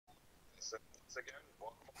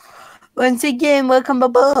Once again, welcome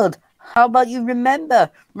aboard. How about you remember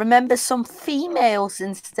some females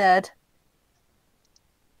instead?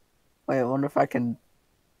 Wait, I wonder if I can.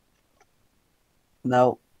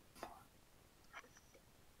 No.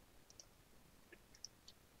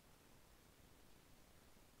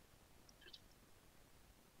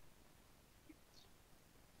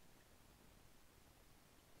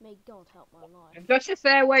 May God help my life. That's a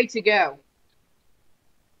fair way to go.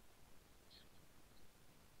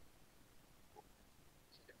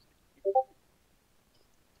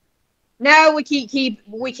 No, we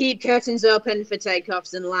keep curtains open for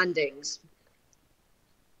takeoffs and landings.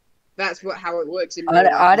 That's how it works in real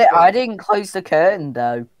life. I didn't close the curtain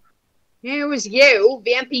though. Yeah, it was you.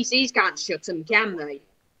 The NPCs can't shut them, can they?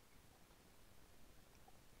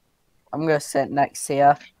 I'm gonna sit next to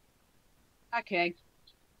you. Okay.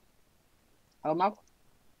 Elmo?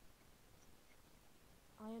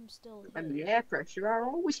 I am still here. And the air pressure are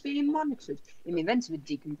always being monitored. In the event of a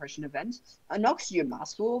decompression event, an oxygen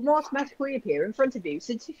mask will automatically appear in front of you.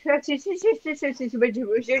 Shut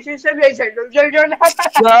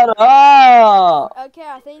up! Okay,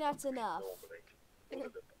 I think that's enough.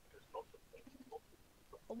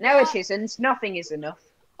 No, it isn't. Nothing is enough.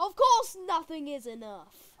 Of course, nothing is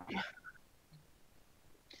enough.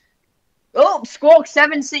 Oh, Squawk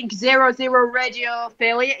 7600 radio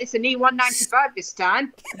failure. It's an E195 this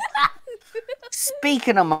time.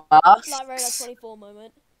 Speaking of masks, Flight Radar 24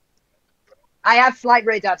 moment. I have Flight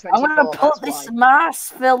Radar 24. I'm gonna put this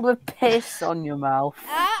mask filled with piss on your mouth.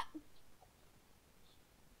 Ah!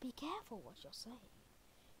 Be careful what you're saying.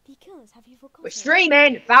 Because have you forgotten? We're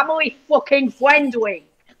streaming family fucking friendly.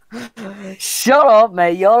 Shut up,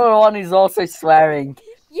 mate. You're the one who's also swearing.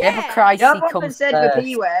 Yeah. If a crisis No one comes said first. the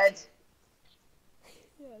P word.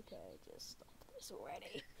 Okay, just stop this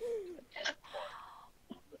already.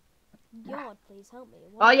 God, please help me.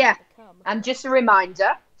 What Oh yeah, have I become? and just a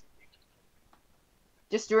reminder.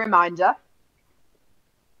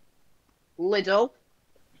 Lidl.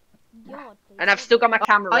 God, please And I've help still me. got my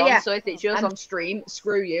camera on, yeah. so if it shows on stream,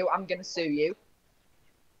 screw you, I'm gonna sue you.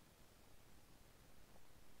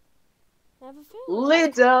 I have a feeling.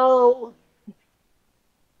 Lidl!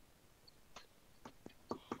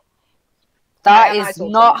 That Yeah, I is might as well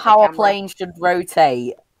not turn off how the a camera. plane should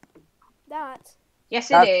rotate. That. Yes,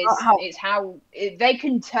 That's it is. not how- It's how they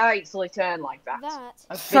can totally turn like that.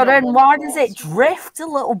 I've So been on then one why before. does it drift a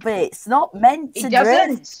little bit? It's not meant to It drift.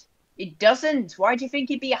 doesn't. It doesn't. Why do you think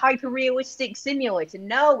it'd be a hyper-realistic simulator?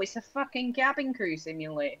 No, it's a fucking cabin crew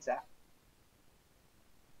simulator.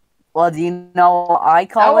 Well, do you know what I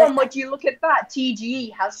call Oh, and it? would you look at that?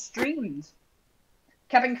 TGE has streamed.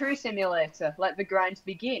 Cabin crew simulator. Let the grind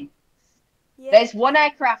begin. Yeah. There's one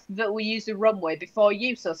aircraft that will use the runway before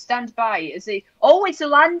you, so stand by. Oh, it's a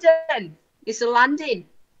landing. It's a landing.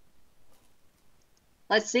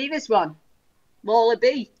 Let's see this one. What will it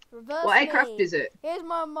be? Reverse What aircraft me. is it? Here's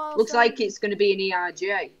my milestone. Looks like it's going to be an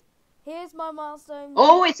ERJ. Here's my milestone.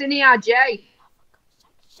 Oh, it's an ERJ.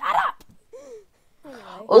 Shut up. Anyway.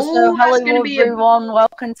 Also, Ooh, that's hello gonna be a- everyone.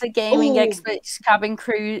 Welcome to Gaming Ooh. Experts Cabin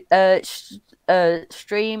Crew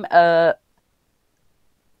stream.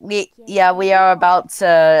 We are about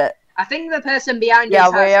to I think the person behind Yeah,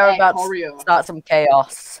 us we has are air about to choreo. start some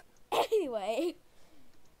chaos. Anyway,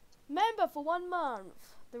 member for 1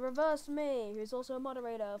 month, the reverse me, who's also a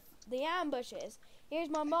moderator of the ambushes. Here's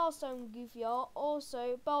my milestone, Goofy.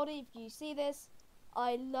 Also, Baldy, if you see this,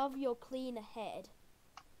 I love your clean head.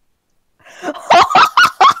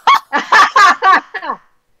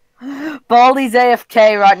 Baldy's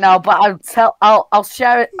AFK right now, but I'll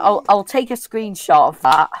share it. I'll take a screenshot of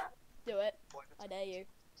that. Do it. I dare you.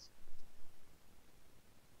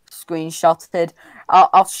 Screenshotted.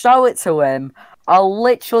 I'll show it to him. I'll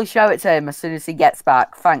literally show it to him as soon as he gets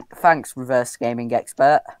back. Thanks, Reverse Gaming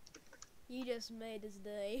Expert. You just made his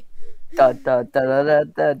day. Da, da, da, da,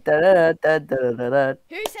 da, da, da, da, da, da.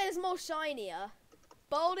 Who says more shinier?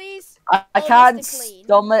 Baldies I or can't Mr. Clean?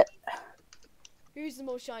 stomach. Who's the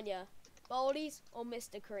more shinier? Baldies or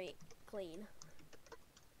Mr. Clean?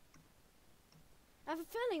 I have a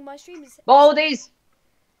feeling my stream is... Baldies!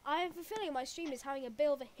 I have a feeling my stream is having a bit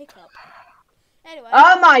of a hiccup. Anyway.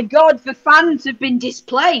 Oh my god, the fans have been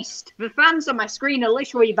displaced. The fans on my screen are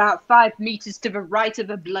literally about 5 meters to the right of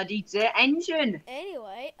the bloody engine.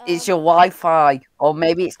 Anyway. It's your Wi-Fi, or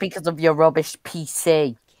maybe it's because of your rubbish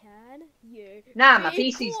PC. Can you? Nah, my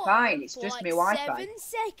be PC's quiet fine. It's for just like my Wi-Fi. 7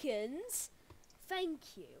 seconds. Thank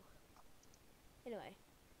you. Anyway,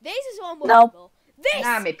 this is what I'm working No. for. This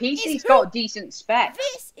Nah, my is PC's who- got decent specs.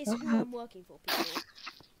 This is who I'm working for, people.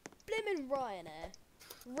 Blimmin'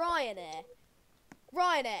 Ryanair.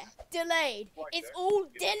 Ryanair, delayed. Flight It's deck, all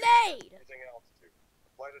get delayed. Rising altitude.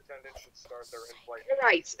 The flight attendant should start their in-flight.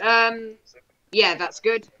 Right. Yeah, that's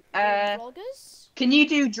good. Vloggers? Can you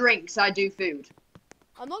do drinks? I do food.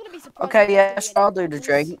 I'm not gonna be surprised. Okay, if there's yes, gonna I'll be do any the vloggers.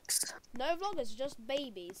 drinks. No vloggers, just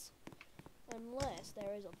babies. Unless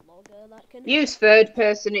there is a vlogger that can. Use third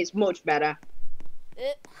person. It's much better.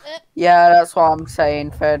 Yeah, that's what I'm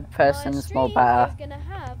saying. Third My person's stream more better. is gonna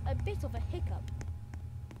have a bit of a hiccup.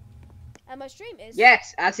 And my stream is.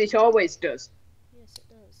 Yes, as it always does. Yes, it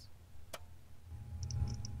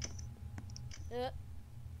does.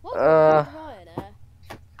 Welcome to Ryanair.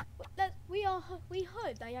 We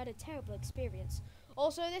hope that you had a terrible experience.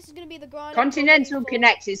 Also, this is going to be the grind. Continental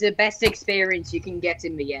Connect is the best experience you can get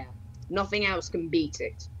in the air. Nothing else can beat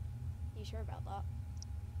it. You sure about that?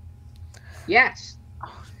 Yes.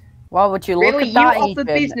 Why would you look Really, at that, you offer Ethan?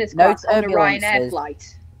 business No class on a Ryanair turbulences.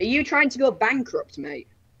 flight. Are you trying to go bankrupt, mate?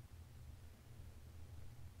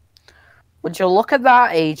 Would you look at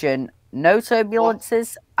that, Agent? No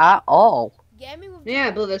turbulences at all. Gaming with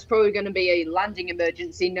Yeah, but there's probably going to be a landing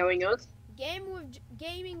emergency knowing us.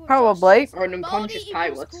 gaming with Probably. Josh. Or an unconscious Baldi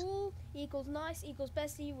equals pilot. cool, equals nice, equals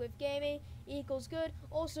bestie with gaming, equals good.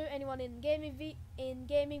 Also, anyone in gaming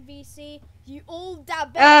VC, you all da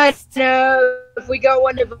best. No, if we got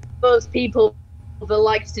one of those people that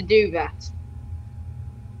likes to do that.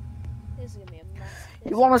 This is gonna be a mess.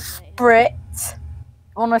 You want to sprit? You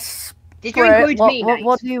want to sprit? Did you include me, mate?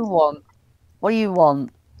 What do you want? What do you want?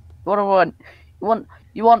 What do I want?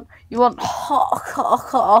 You want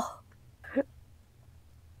hot.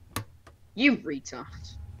 You retard.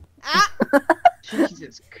 Ah!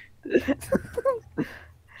 Jesus.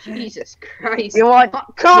 Jesus Christ. You want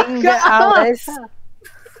Cock- King Alice?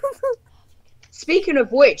 Speaking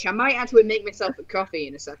of which, I might actually make myself a coffee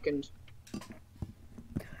in a second.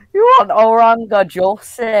 You want Oranga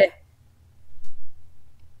Jose?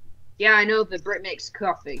 Yeah, I know the Brit makes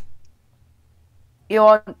coffee. You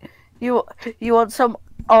want some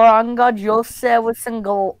Oranga Jose with some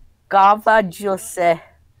Gava Jose?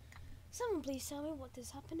 Someone please tell me what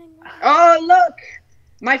is happening. Oh, look!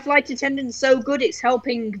 My flight attendant's so good, it's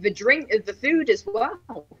helping the food as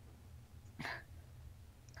well.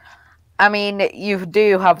 I mean, you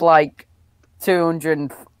do have like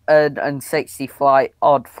 260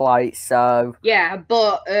 odd flights, so Yeah,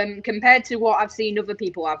 but compared to what I've seen other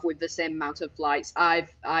people have with the same amount of flights, I've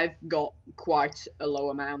got quite a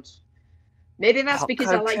low amount. Maybe that's because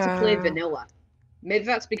I like to play vanilla. Maybe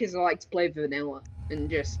that's because I like to play vanilla and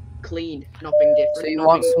just clean, nothing different. so you nothing-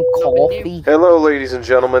 want some nothing new. coffee. Hello, ladies and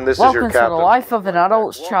gentlemen. This is Welcome your to the captain. life of an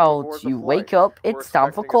adult child. Welcome You aboard the wake flight. up, We're it's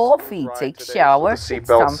time for expecting a smooth coffee. ride Take a today, shower, so the it's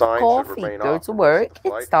seatbelt time for sign should coffee. remain Go off to for the work, rest of the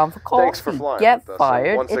it's flight. time for Thanks for coffee. flying Get with us, and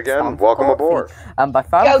fired, once it's again, time for welcome coffee. aboard. And by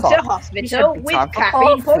 5 Go o'clock, to it should hospital be with time for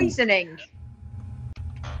caffeine coffee. poisoning.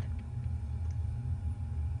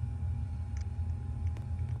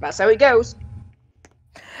 That's how it goes.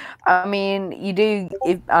 I mean, you do.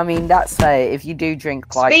 That's if you do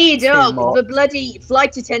drink like Speed too up! much. The bloody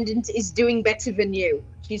flight attendant is doing better than you.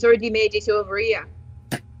 She's already made it over here.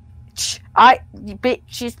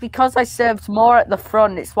 Bitch, it's because I served more at the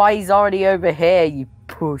front. It's why he's already over here. You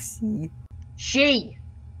pussy. She.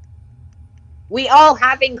 We all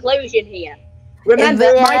have inclusion here.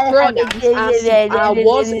 Remember, my pronouns are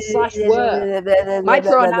was/were. My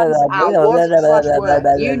pronouns are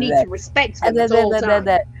was/were. You need to respect them at all times.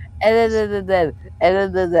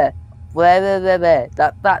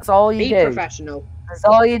 That's all you Be do. professional. That's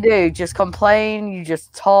all you do. Just complain. You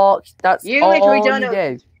just talk. That's You all literally you don't know.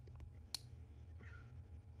 do.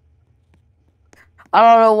 I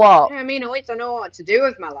don't know what. I mean, at least I know what to do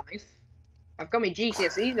with my life. I've got my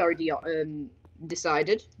GCSEs already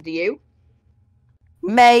decided. Do you?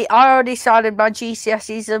 Mate, I already decided my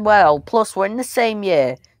GCSEs as well. Plus, we're in the same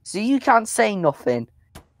year, so you can't say nothing.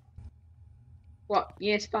 What?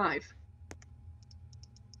 Years 5?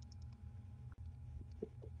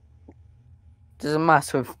 Doesn't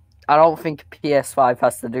matter. I don't think PS5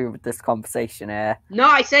 has to do with this conversation here. No,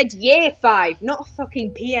 I said year 5, not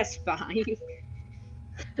fucking PS5.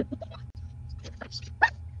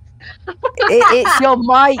 It's your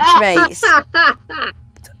mic, mate.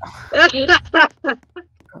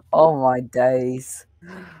 Oh my days.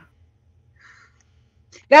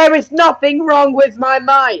 There is nothing wrong with my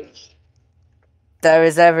mic. There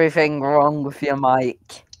is everything wrong with your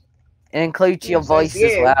mic. It includes your Yes, voice it's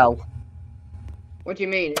as you. well. What do you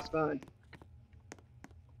mean? It's fine.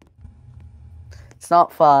 It's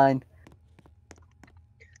not fine.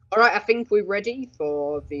 Alright, I think we're ready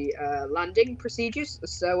for the landing procedures.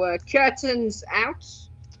 So, curtains out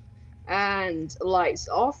and lights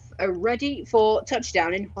off are ready for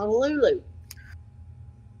touchdown in Honolulu.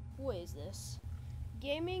 What is this?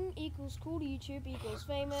 Gaming equals cool, YouTube equals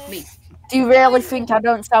famous. Me. Do you really think I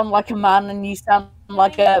don't sound like a man and you sound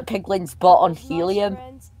like a piglin's butt on Lost helium?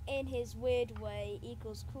 friends in his weird way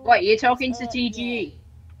equals cool. What, you're talking equals, to TGE? yeah.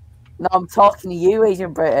 No, I'm talking to you,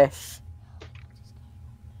 Agent British.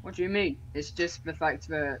 What do you mean? It's just the fact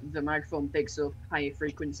that the microphone picks up higher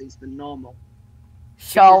frequencies than normal.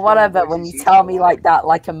 Sure, whatever, when you tell me like that,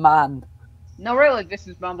 like a man. No, really, this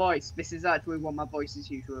is my voice. This is actually what my voice is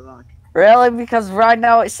usually like. Really? Because right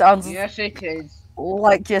now it sounds Yes, it is.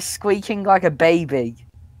 like you're squeaking like a baby.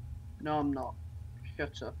 No, I'm not.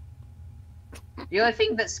 Shut up. The only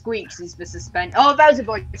thing that squeaks is the suspense. Oh, that was a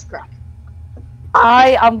voice crack.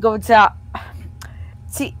 I am going to...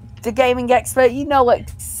 See, the gaming expert, you know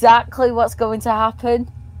exactly what's going to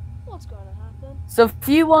happen. What's going to happen? So if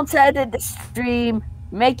you want to edit the stream,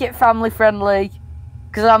 make it family friendly,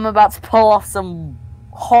 because I'm about to pull off some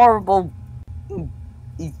horrible...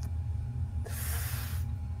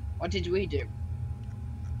 What did we do?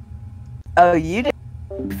 Oh, you did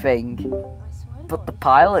thing, I swear to but the God.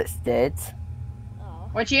 pilots did. Oh.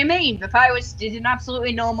 What do you mean? The pilots did an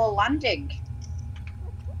absolutely normal landing.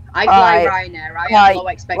 I fly Alright, Ryanair. I have right, low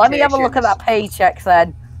expectations. Let me have a look at that paycheck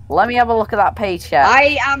then. Let me have a look at that paycheck.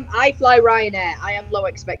 I fly Ryanair. I have low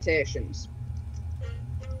expectations.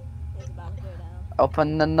 It's about to go down.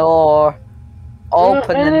 Open the door.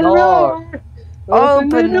 Open the door. Open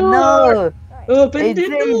the door. Right. Open It's the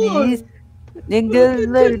door. ladies.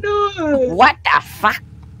 Open the door. What the fuck?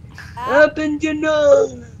 Open the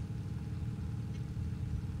door.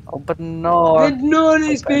 Open the door. The door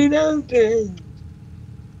has Open. been opened.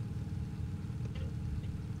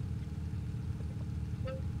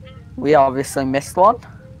 We obviously missed one.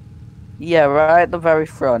 Yeah, right at the very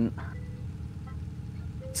front.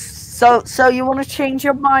 So you want to change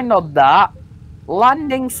your mind on that?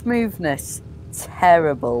 Landing smoothness,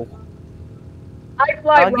 terrible. I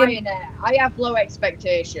fly I'll give- Ryanair. I have low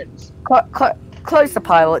expectations. Close the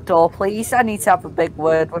pilot door, please. I need to have a big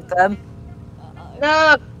word with them. Uh-oh.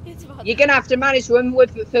 No, It's about you're gonna have to manage them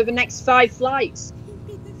with for the next 5 flights.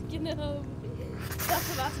 It's gonna...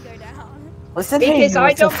 That's about to go down. Listen here, Because you I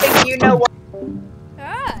little don't think you know what.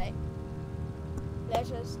 Alright. Let's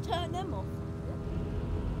just turn them off.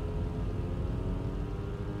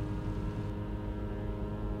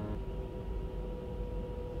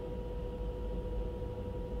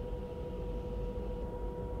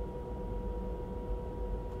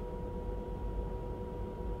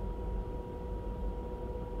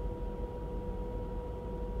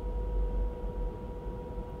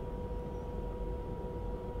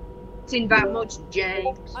 In that much,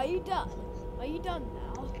 James. Are you done? Are you done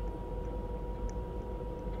now?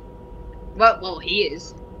 Well, he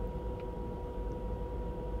is.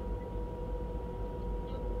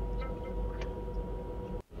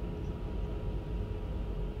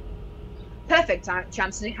 Perfect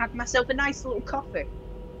chance to have myself a nice little coffee.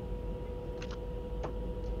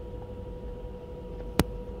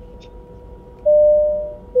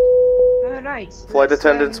 Alright. Flight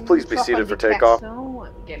attendants, please be seated for takeoff.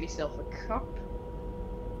 Get myself a cup.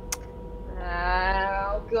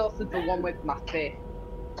 I'll go for the one with my fee.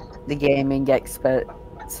 The gaming expert.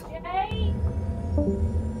 Well, tell me everything.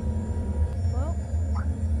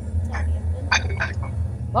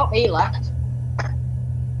 Well, he left.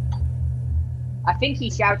 I think he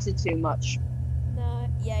shouted too much. No,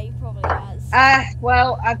 yeah, he probably has.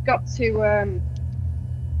 Well, I've got to,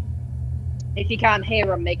 if you can't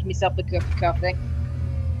hear, I'm making myself a cup of coffee.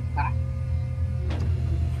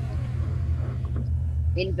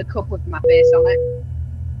 In the cup with my face on it.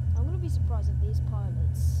 I'm gonna be surprised if these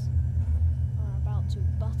pilots are about to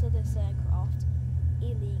butter this aircraft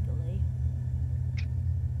illegally.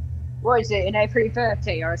 What is it, an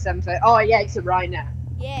A330 or a 730? Oh, yeah, it's a Ryanair.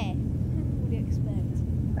 Yeah. What do you expect?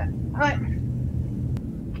 Alright.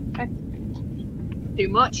 Too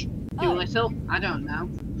much? Too Oh. little? I don't know.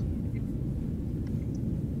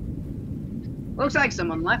 Looks like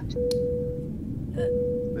someone left.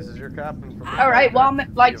 This is your captain from. Alright, while my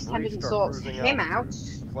flight We have attendant reached our sorts cruising him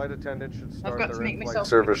altitude. out, Flight attendant should I've start got to their make in-flight myself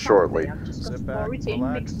service a shortly. coffee. I've just got Sit some back, more routine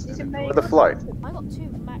relax, mixes and in enjoy my the flight. I got 2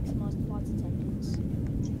 maximised flight attendants.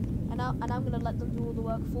 And I'm gonna let them do all the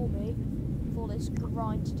work for me for this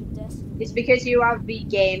grind to destiny. It's because you have the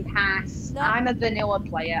Game Pass. No. I'm a vanilla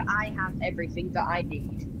player. I have everything that I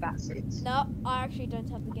need. That's it. No, I actually don't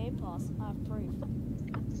have the Game Pass. I have proof.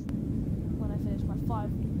 When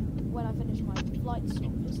I finish my flights,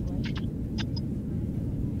 obviously.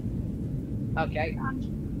 Okay.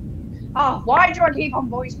 Oh, why do I keep on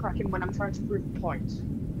voice cracking when I'm trying to prove a point?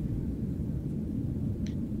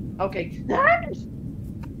 Okay.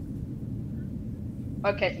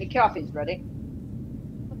 Okay, my coffee's ready.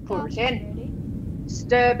 Pour it in. Ready?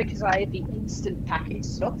 Stir because I have the instant packet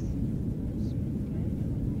stuff.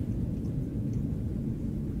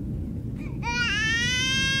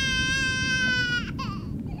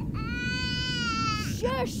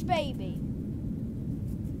 Shush, baby.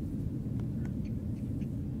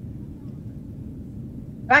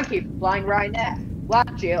 Thank you for flying Ryanair.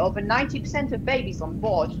 Last year, over 90% of babies on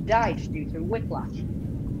board died due to whiplash.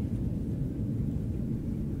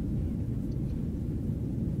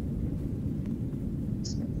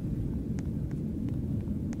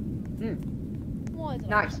 Why did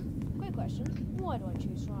Nice. Quick question. Why do I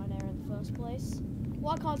choose Ryanair in the first place?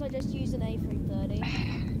 Why can't I just use an A330?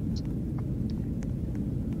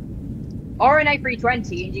 Or an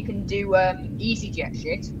A320, and you can do EasyJet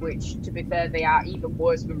shit, which, to be fair, they are even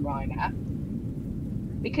worse than Ryanair.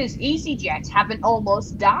 Because EasyJet haven't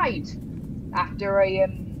almost died after a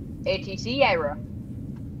ATC error.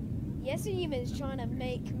 Yes, Human's trying to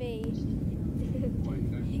make me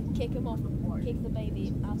kick him off, kick the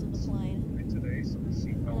baby out of the plane.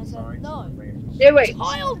 And I said, no. Do it!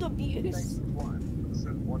 Child abuse!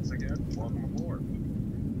 Once again, welcome aboard.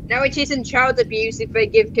 No, it isn't child abuse if they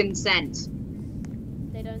give consent.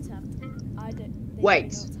 They don't have. They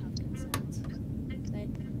Wait. don't have consent.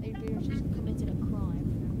 They just committed a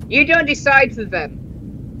crime. You don't decide for them.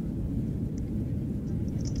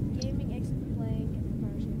 Gaming exit playing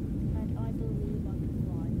version, and I believe I can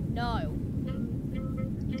fly. No.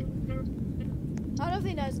 I don't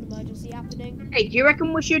think there's an emergency happening. Hey, do you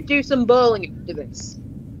reckon we should do some bowling after this?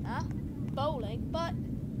 Huh? Bowling, but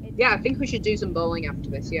Yeah, I think we should do some bowling after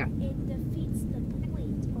this, yeah. it defeats the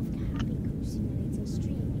point of Cabin Crew Simulator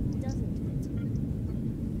streaming, doesn't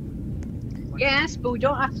it? Yes, but we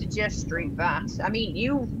don't have to just stream that. I mean,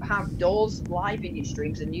 you have Doors live in your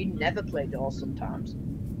streams and you never play Doors sometimes.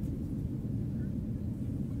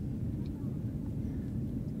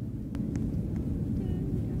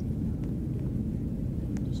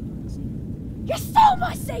 Just trying to see. You stole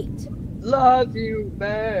my seat! Love you,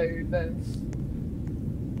 baby.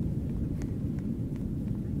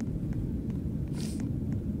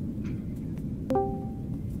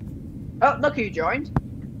 Oh, look who joined.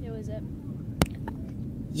 Who is it?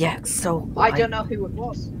 Yeah, so I don't know who it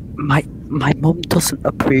was. my mum doesn't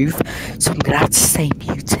approve, so I'm gonna have to stay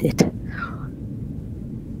muted.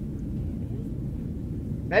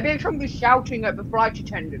 Maybe I'm trying to be shouting at the flight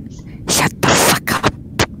attendants. Shut the fuck up.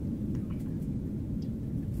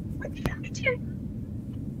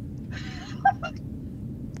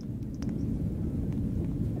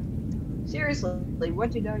 Seriously,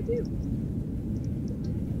 what did I do?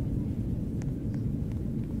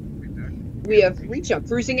 We have reached our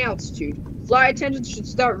cruising altitude. Flight attendants should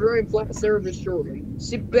start running flight service shortly.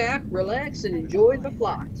 Sit back, relax, and enjoy the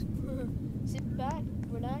flight. Sit back,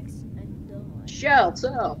 relax, and die. Shut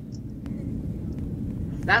up.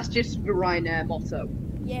 That's just the Ryanair motto.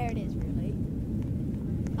 Yeah, it is really.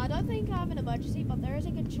 I don't think I have an emergency, but there is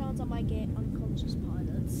a good chance I might get unconscious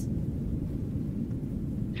pilots.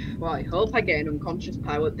 Well, I hope I get an unconscious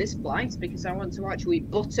pilot this flight because I want to actually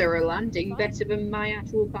butter a landing better than my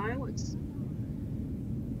actual pilots.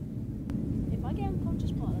 If I get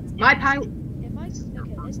unconscious pilots, My pilot. okay, listen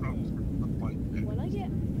here. When I get,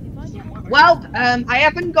 if I get, Well, I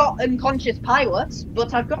haven't got unconscious pilots,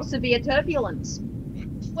 but I've got severe turbulence.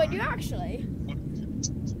 wait, you actually?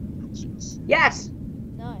 Yes,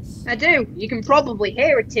 Nice. I do. You can probably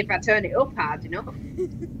hear it if I turn it up hard enough.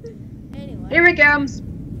 Anyway, Here it comes.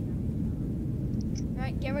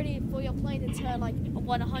 right, get ready for your plane to turn like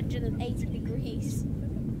 180 degrees.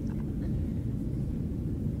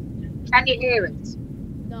 Can you hear it?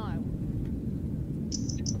 No.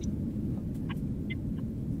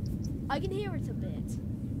 I can hear it a bit.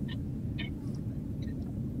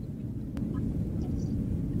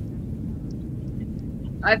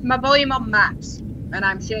 I have my volume on max, and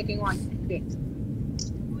I'm shaking like shit.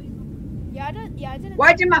 Yeah, I didn't.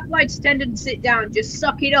 Why did my flight attendant sit down? Just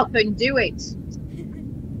suck it up and do it. So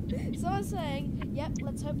I was saying, yep,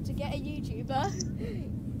 let's hope to get a YouTuber.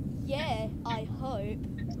 Yeah, I hope.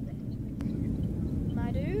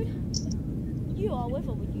 My dude, you are with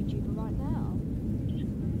a YouTuber right now.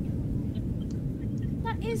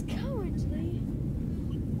 That is currently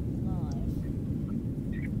live.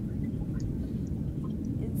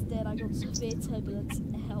 Instead, I got severe turbulence.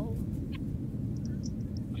 Hell.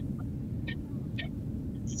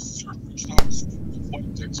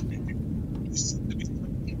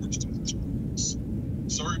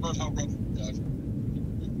 Sorry about how rough that.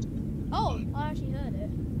 Oh, I actually heard it.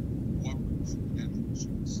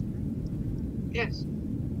 Yes.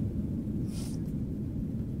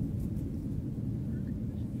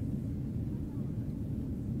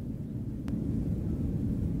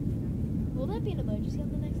 there be an emergency on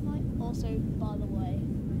the next night? Also, by the way,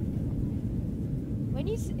 when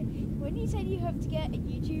you said you hope to get a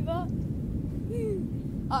YouTuber,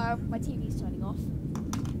 my TV's turning off.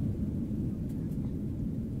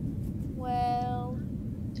 Well,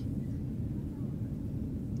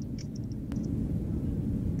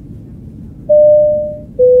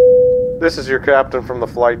 This is your captain from the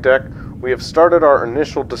flight deck. We have started our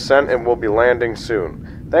initial descent and will be landing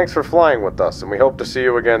soon. Thanks for flying with us, and we hope to see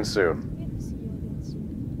you again soon. we have to see you again soon.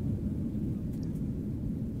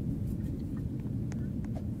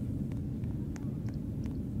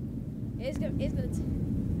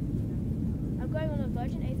 I'm going on a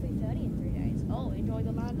Virgin A330 in 3 days. Oh, enjoy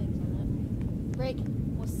the landings on it. Rick,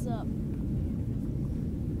 what's up?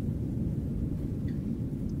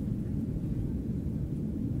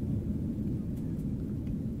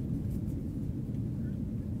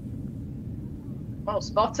 Well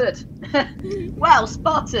spotted. Well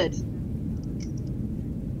spotted.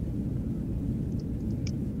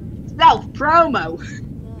 Self promo.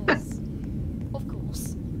 Nice. Of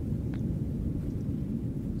course.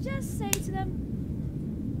 Just say to them.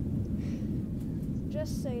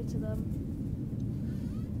 Just say to them.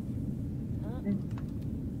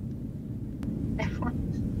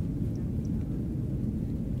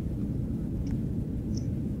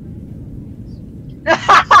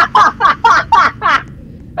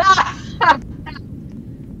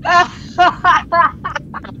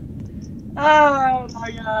 Oh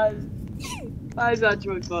my god. That's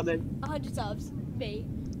actually funny. 100 subs. Me.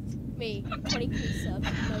 23 subs.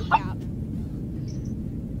 No cap.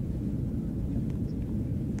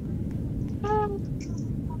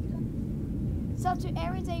 Sub to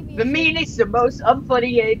Aaron's Aviation. The meanest and most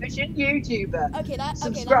unfunny aviation YouTuber. Okay,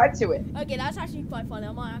 Subscribe to it. Okay, that's actually quite funny.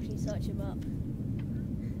 I might actually search him up.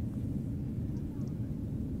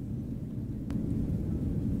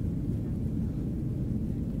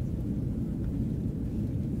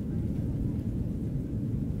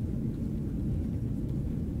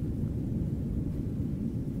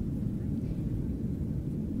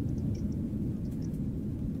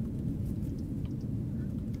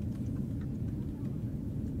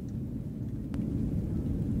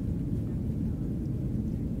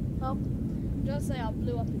 Oh, just say I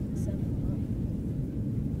blew up in December.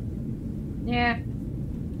 Yeah.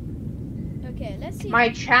 Okay, let's see. My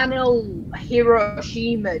channel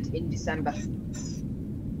Hiroshima'd in December.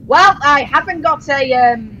 Well, I haven't got a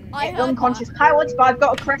I heard unconscious that. pilot, but I've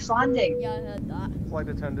got a crash landing. Yeah, I heard that. Flight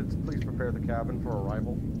attendants, please prepare the cabin for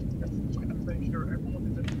arrival. Make sure everyone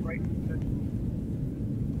is in the right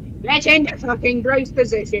position. Get in the fucking gross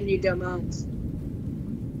position, you dumbass.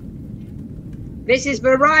 This is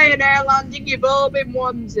the Ryanair landing you've all been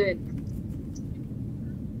wanting.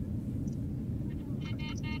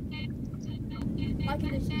 I can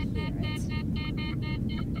literally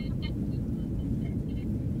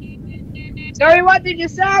hear it. Sorry, what did you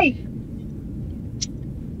say?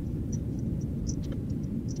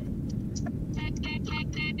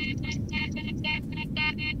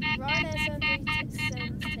 Ryanair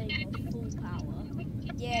 737 takeoff full power.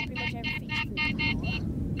 Yeah, pretty much everything's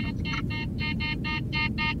full power.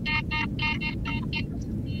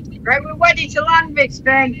 Right, we're ready to land this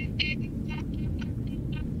thing.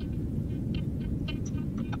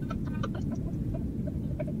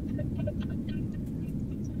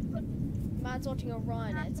 Man's watching a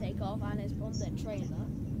Ryanair take off and is on their trailer.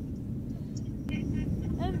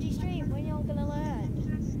 OMG stream, when y'all gonna land?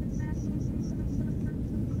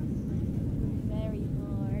 Very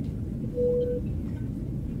hard.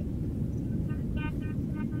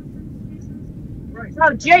 Right.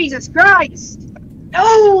 Oh, Jesus Christ!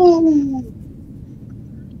 Oh!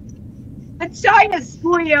 A China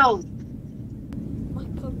squeal! My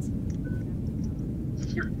god.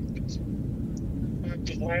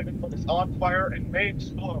 Just landed, but it's on fire and may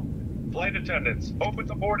explode. Flight attendants, open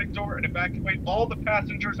the boarding door and evacuate all the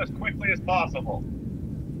passengers as quickly as possible.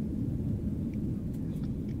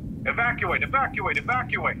 Evacuate, evacuate,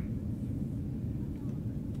 evacuate!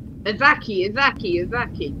 Evacuate.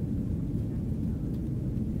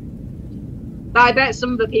 I bet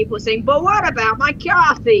some of the people are saying, but what about my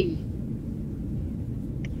car thief?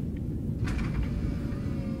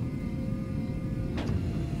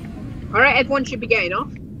 Alright, everyone should be getting off.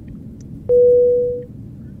 You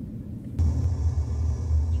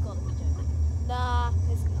gotta be joking. Nah,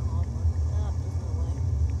 it's not. Nah,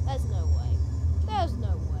 there's no way. There's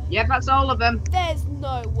no way. Yep, that's all of them. There's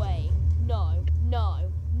no way. No.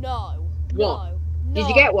 What? No. Did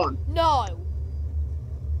you get one? No.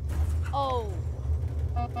 Oh.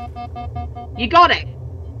 You got it?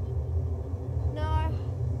 No.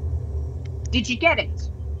 Did you get it?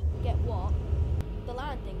 Get what?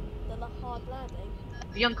 hard landing.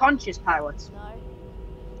 The unconscious pilot. No.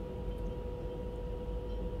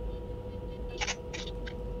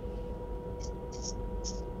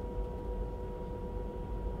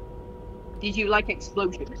 Did you like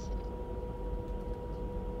explosions?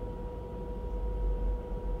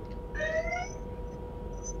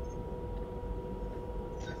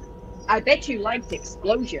 I bet you liked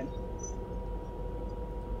explosion.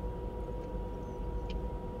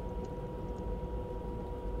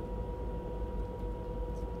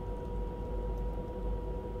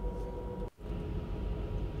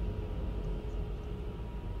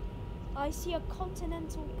 I see a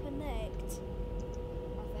Continental Connect.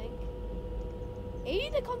 I think. Are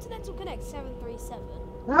you the Continental Connect 737?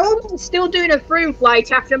 I'm still doing a through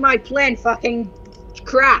flight after my plane fucking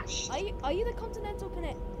crashed. Are you the Continental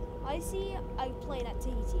Connect? I see a plane at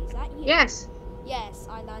Tahiti. Is that you? Yes. Yes,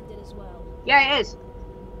 I landed as well. Yeah, it is.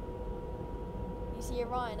 You see a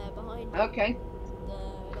Ryanair behind me. Okay. Dun,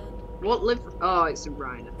 What live? Oh, it's a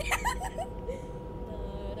Ryanair. dun,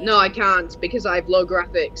 dun. No, I can't because I have low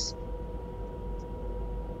graphics.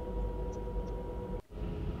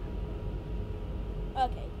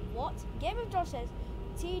 Okay, what? Game of Josh says,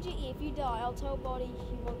 TGE, if you die, I'll tell Body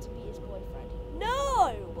you want to be his boyfriend.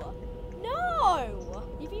 No! No!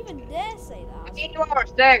 If you even dare say I that. mean, you are a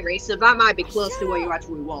theory, so that might be close to what you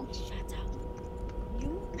actually want. Shut up.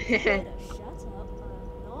 You better shut up.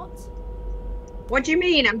 I'm not. What do you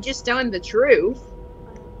mean? I'm just telling the truth.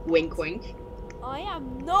 Wink, wink. I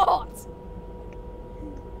am not.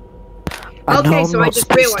 I Okay, know I'm so I not just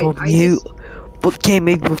supposed to realised I mute, just- but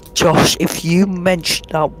Gaming with Josh, if you mention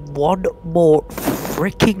that one more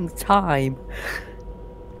freaking time,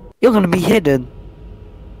 you're gonna be hidden.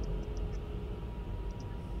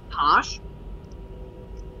 Harsh.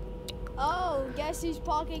 Oh, guess who's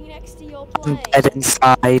parking next to your plane? Dead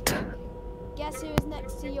inside. Guess who is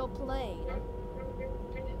next to your plane?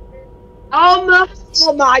 Oh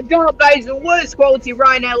my god, that is the worst quality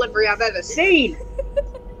Ryanair livery I've ever seen.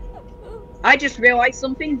 I just realised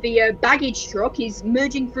something. The baggage truck is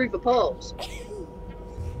merging through the poles.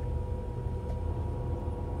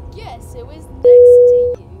 Guess who is next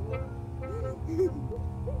to you?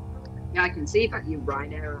 Yeah, I can see that, you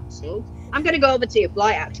Ryanair asshole. I'm gonna go over to your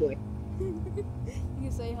flight, actually. You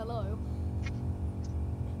can say hello.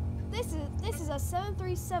 This is a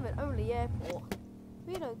 737 only airport.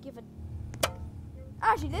 We don't give a.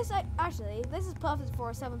 Actually, this is perfect for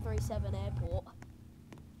a 737 airport.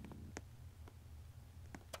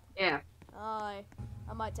 Yeah. I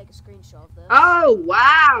might take a screenshot of this. Oh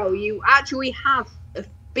wow, you actually have a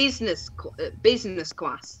business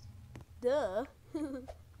class. Duh.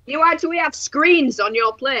 You actually have screens on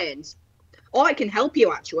your planes. Or I can help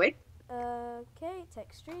you actually. Okay,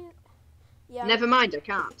 take screen. Yeah. Never mind, I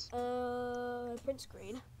can't. Print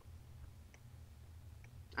screen.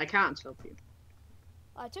 I can't help you.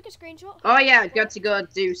 I took a screenshot. Oh yeah, I've got to go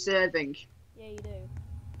do serving. Yeah, you do.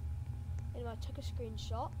 Anyway, I took a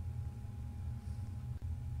screenshot.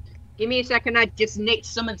 Give me a second, I just nicked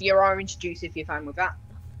some of your orange juice if you're fine with that.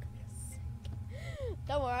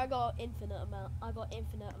 Don't worry, I got infinite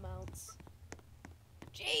amounts.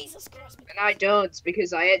 Jesus Christ. And I don't,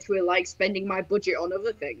 because I actually like spending my budget on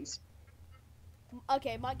other things.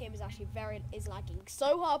 Okay, my game is actually lagging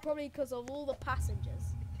so hard, probably because of all the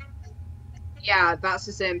passengers. Yeah, that's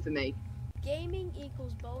the same for me. Gaming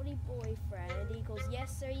equals Boldy boyfriend equals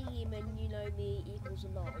yes sir Yeeman, you know me equals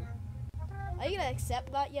lol. Are you gonna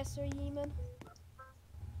accept that, yes sir Yeeman?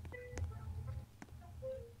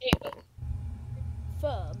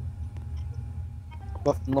 Firm.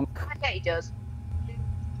 Yeah, he does.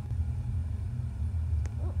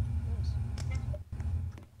 Oh, nice.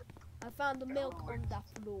 I found the milk on that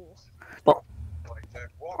floor. Like that,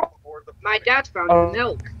 walk aboard the My plane. dad found the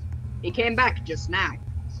milk. He came back just now.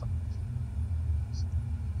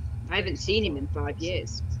 I haven't seen him in 5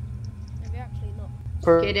 years. Have you actually not?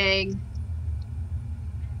 Kidding.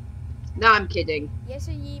 No, I'm kidding. Yes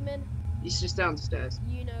sir Yeeman, He's just downstairs.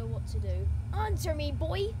 you know what to do. Answer me,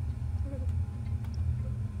 boy!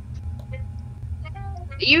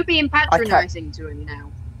 Are you being patronising to him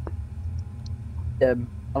now?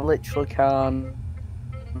 I literally can't.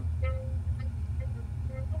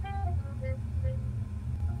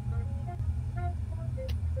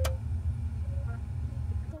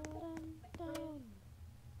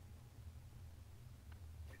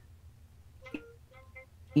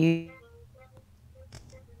 You,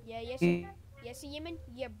 Yeah, yes sir. Yes sir Yeeman,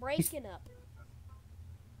 you're breaking up.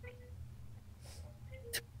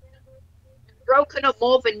 Broken up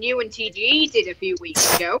more than you and TGE did a few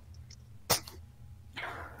weeks ago.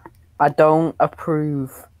 I don't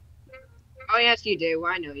approve. Oh yes, you do.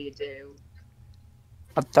 I know you do.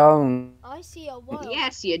 I don't. I see a world.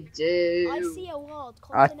 Yes, you do. I see a world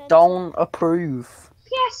I continental. don't approve.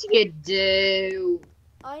 Yes, you do.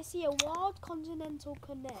 I see a wild continental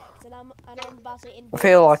connect, and I'm about to I invade.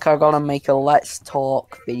 feel like I gotta make a let's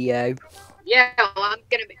talk video. Yeah, well, I'm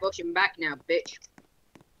gonna be pushing back now, bitch.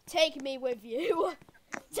 Take me with you.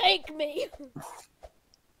 Take me.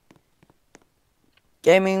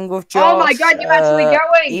 Gaming with Josh. Oh my god, you're actually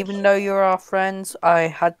going! Even though you're our friends, I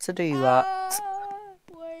had to do that.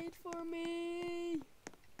 Wait for me.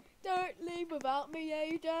 Don't leave without me,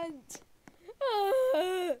 Agent.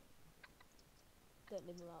 Don't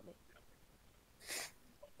leave without me.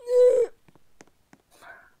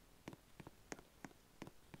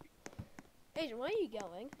 Agent, where are you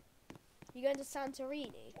going? You going to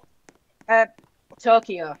Santorini?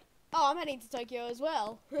 Tokyo. Oh, I'm heading to Tokyo as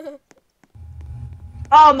well.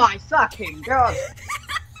 Oh my fucking god!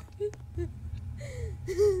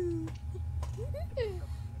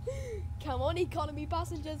 Come on, economy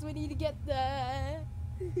passengers, we need to get there.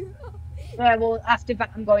 Yeah, well, after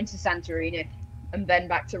that, I'm going to Santorini, and then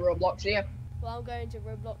back to Roblox here. Well, I'm going to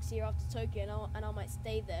Roblox here after Tokyo, and I might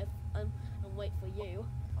stay there and wait for you.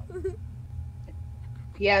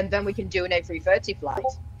 Yeah, and then we can do an A330 flight.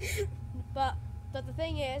 But the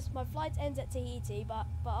thing is, my flight ends at Tahiti, but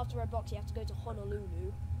after Roblox, you have to go to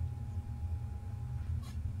Honolulu.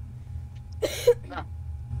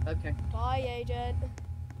 Okay. Bye, Agent.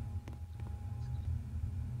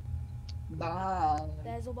 Bye.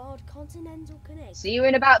 There's a wild continental connect. See you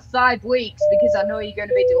in about 5 weeks, because I know you're going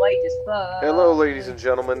to be delayed as fuck. Hello, ladies and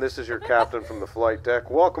gentlemen. This is your captain from the flight deck.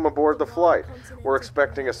 Welcome aboard the flight. We're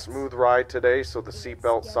expecting a smooth ride today, so the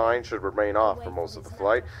seatbelt sign should remain off for most of the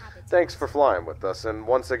flight. Thanks for flying with us, and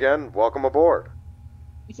once again, welcome aboard.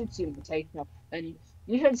 You should see the takeoff, and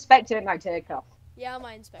you should inspect it at my takeoff. Yeah, I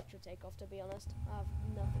might inspect your takeoff, to be honest. I have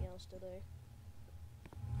nothing else to do.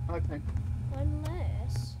 Okay.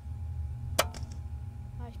 Unless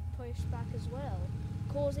I push back as well,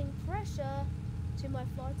 causing pressure to my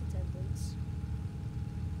flight attendants.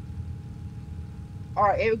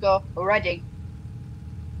 Alright, here we go. We're ready.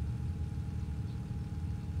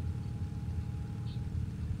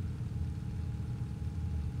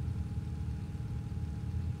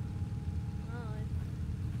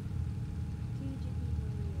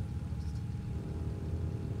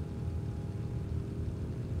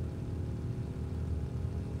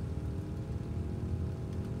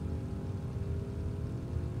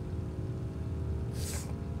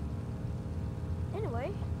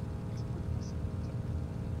 Anyway,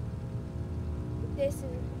 this is.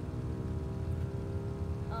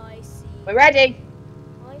 I see. We're ready.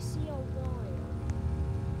 I see a wire.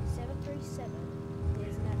 737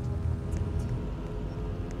 is natural habitat.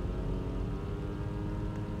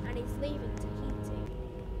 And it's leaving Tahiti.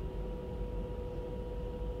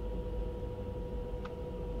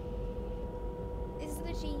 This is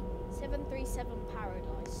literally 737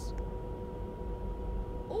 paradise.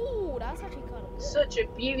 Oh, that's actually kind of good. Such a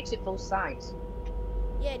beautiful sight.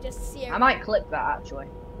 Yeah, just see I might clip that, actually.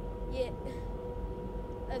 Yeah.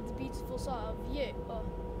 The beautiful sight of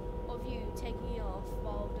you taking off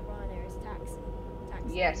while the Ryanair is taxiing.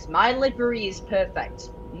 Yes, my livery is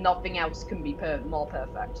perfect. Nothing else can be more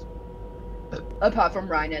perfect. Apart from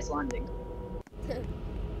Ryanair's landing.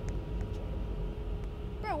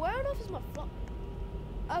 Bro, where on earth is my flight?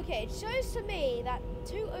 Okay, it shows to me that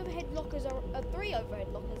 3 overhead lockers are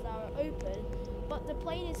open, but the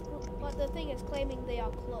thing is claiming they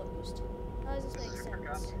are closed. How does this make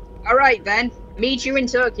sense? Alright then, meet you in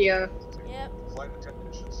Tokyo. Yep. Flight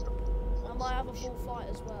attendant should stop. I might have a full flight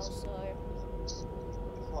as well, so.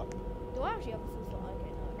 Do I actually have a full flight?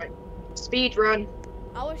 Okay, no. Right. Speed run.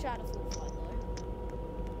 I wish I had a full flight though.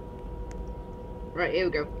 Right, here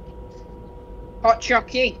we go. Hot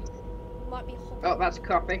chocky. Might be hot. Oh, that's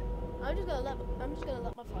coffee. I'm just gonna let my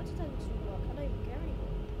flight attendants do work. I don't even care anymore.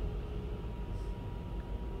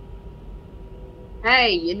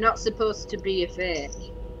 Hey, you're not supposed to be a fish.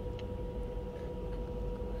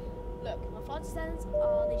 Look, my flight attendants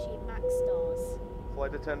are literally max stars.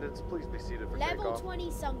 Flight attendants, please be seated for Level takeoff. 20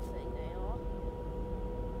 something they are.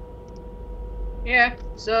 Yeah,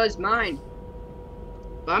 so is mine.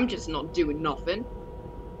 But I'm just not doing nothing.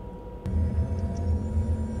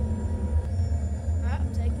 Alright,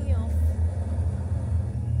 I'm taking off.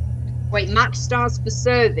 Wait, max stars for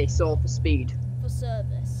service or for speed? For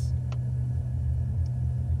service.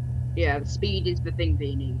 Yeah, the speed is the thing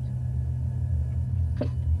they need.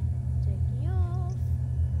 Taking off.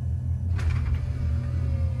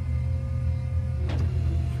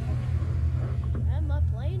 And my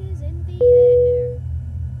plane is in the air.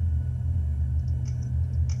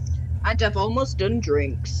 Right, I've almost done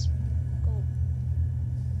drinks. Cool.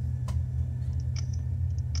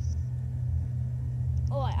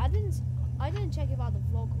 Alright, I didn't check if I had the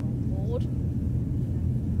vlog on board.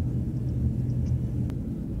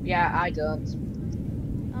 Yeah, I don't.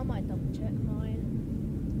 I might double check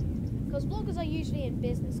mine. Because vloggers are usually in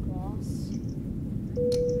business class.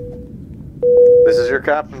 This is your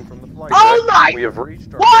captain from the flight Oh deck. my- We have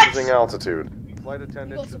reached our What? cruising altitude. Flight attendants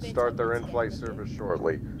You got should some start their attendants in-flight here. service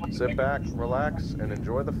shortly. Sit back, relax, and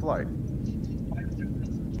enjoy the flight.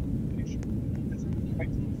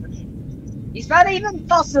 Is that even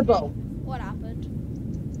possible? What happened?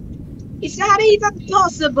 Is that even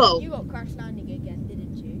possible? You got crash landing again,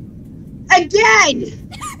 didn't you? Again!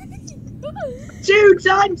 2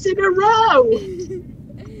 times in a row!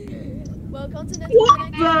 Well, Continental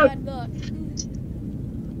What Connection the- had luck.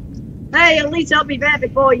 Hey, at least I'll be there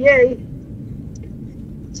before you.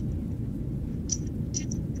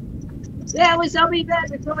 Yeah, at least I'll be there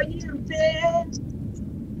before you, bitch.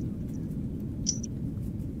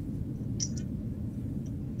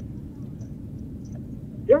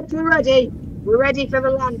 Yes, we're ready. We're ready for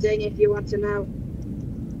the landing, if you want to know.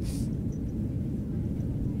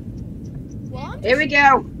 Well, I'm Here we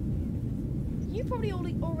go. You probably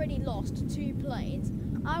already lost 2 planes.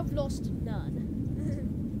 I've lost none.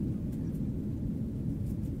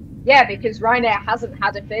 Yeah, because Ryanair hasn't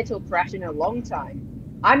had a fatal crash in a long time.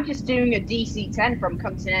 I'm just doing a DC-10 from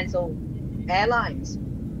Continental Airlines.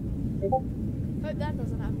 Hope that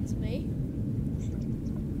doesn't happen to me.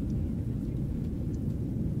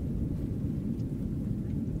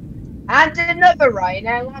 And another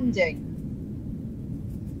Ryanair landing.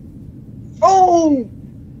 Oh!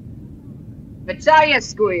 The tire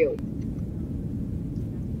squeal.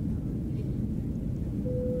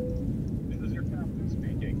 This is your captain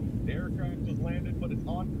speaking. The aircraft has landed, but it's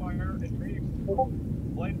on fire and may explode.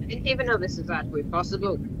 I didn't even know this was actually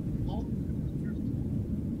possible.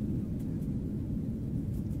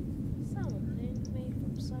 Someone pinged me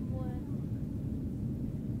from somewhere.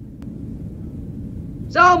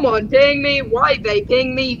 Someone ping me. Why they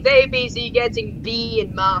ping me? They busy getting B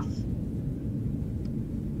in math.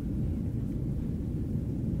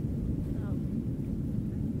 Oh.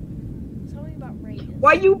 Tell me about Raiders.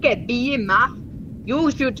 Why you get B in math?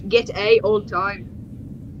 You should get A all the time.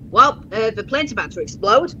 Well, the plane's about to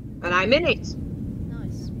explode, and I'm in it.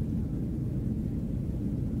 Nice.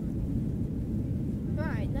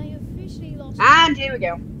 Right, now you've officially lost. And here we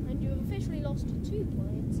go. And you've officially lost 2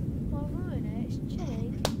 planes, while Ryanair is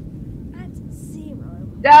chilling at 0.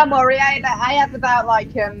 Don't worry, I have about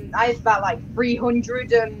like 300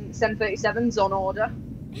 737s on order.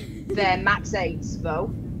 They're max 8s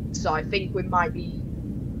though, so I think we might be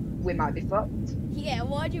fucked. Yeah,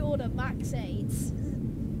 why'd you order max 8s?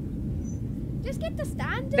 Just get the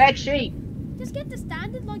standard. They're cheap. Just get the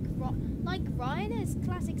standard like Ryanair's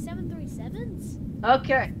classic 737s.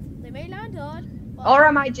 Okay. They may land hard, but Or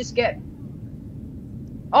I might just get.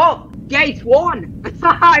 Oh, gate 1.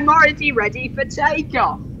 I'm already ready for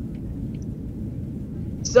takeoff.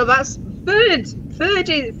 So that's third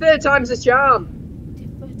time's a charm.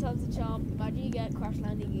 3 times the charm. Imagine you get crash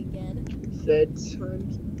landing again. Third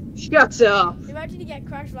time. Shut up. Imagine you get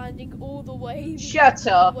crash landing all the way. Shut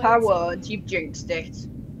up. way I to- won't. You've jinxed it.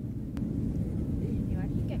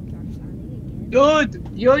 Imagine you get crash landing Good.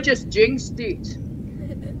 You just jinxed it.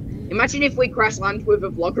 again. Imagine if we crash land with a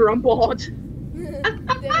vlogger on board. They're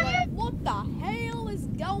like, what the hell is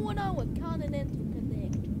going on with Continental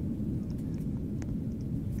Connect?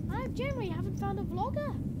 I generally haven't found a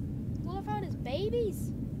vlogger. All I found is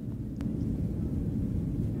babies.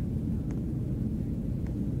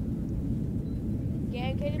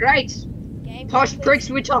 Game completed. Right. Game Posh completed. pricks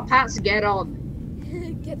with top hats, get on.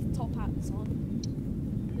 Get the top hats on.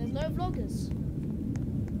 There's no vloggers.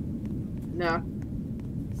 No.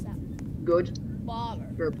 Sad. Good. Bother.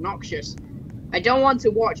 You're obnoxious. I don't want to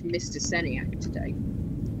watch Mr. Seniac today.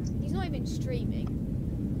 He's not even streaming.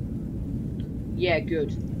 Yeah,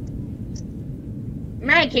 good.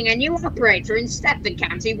 Making a new operator in Stepford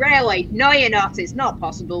County Railway. No, you're not. It's not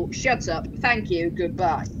possible. Shut up. Thank you.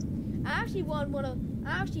 Goodbye. I actually won one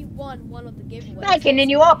of the giveaways. Making a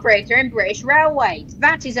new operator in British Railway.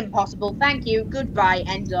 That isn't possible. Thank you. Goodbye.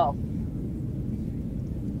 End of.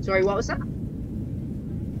 Sorry, what was that?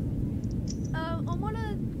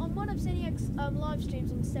 On one of Seniac's live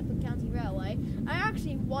streams on the Stepford County Railway, I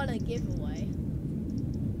actually won a giveaway.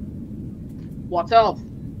 What of?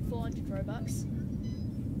 400 Robux.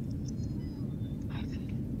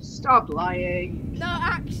 Stop lying. No,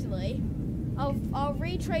 actually, I'll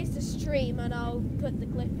retrace the stream and I'll put the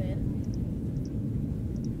clip in.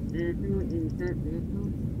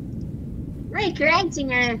 Recreating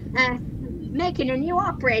making a new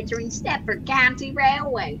operator in Stepford County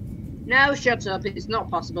Railway. No, shut up. It's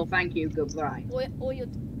not possible. Thank you. Goodbye. All you're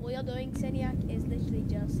doing, Seniac, is literally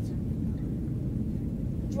just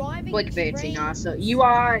driving Clickbaiting, trains. so you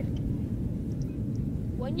are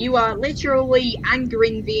literally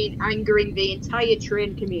angering the entire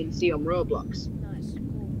train community on Roblox. Nice,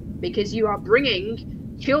 cool. Because you are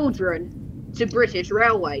bringing children to British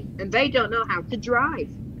Railway and they don't know how to drive.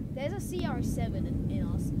 There's a CR7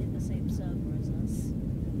 in the same server as us.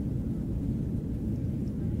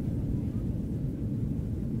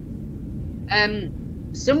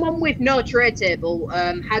 Someone with no tray table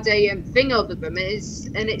had a thing over them,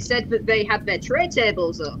 and it said that they had their tray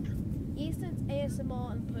tables up. Easton's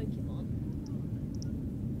ASMR and Pokemon.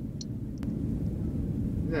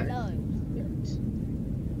 Hello.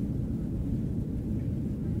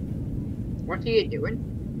 What are you doing?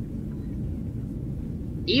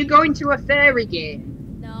 Are you going to a fairy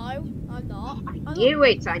game? No, I'm not. I knew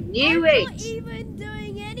it! I'm not even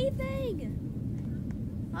doing anything.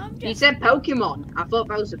 I'm just. You said Pokemon. I thought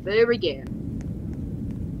that was a fairy game.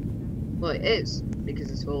 Well, it is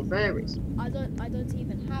because it's full of fairies. I don't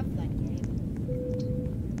even have that game.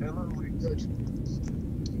 Good.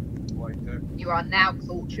 Flight deck. You are now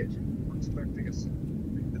cultured. We're expecting a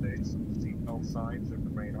today's seatbelt signs that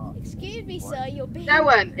remain off. Excuse me, sir. You're being. So,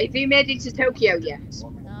 have you made it to Tokyo yet?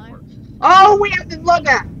 No. Oh, we have the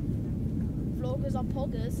vlogger. Vloggers are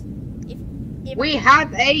poggers. If We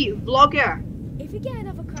have a vlogger. If we get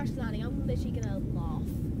another crash landing, I'm literally gonna laugh.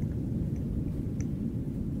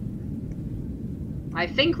 I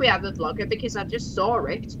think we have a vlogger because I just saw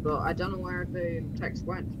it, but I don't know where the text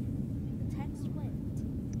went. The text went.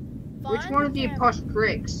 Which Find one the of you camera. posh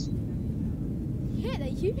pricks? Yeah, they're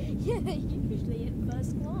usually in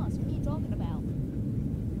first class. What are you talking about?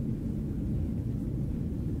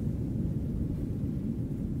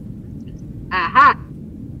 Aha!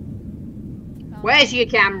 Where's your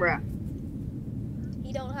camera?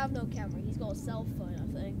 He don't have no camera. He's got a cell phone, I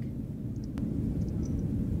think.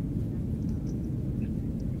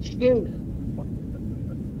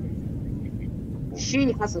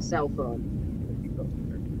 She has a cell phone.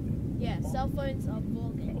 Yeah, cell phones are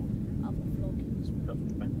vlogging.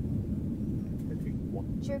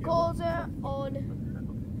 She records it on.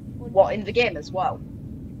 What, in the game as well?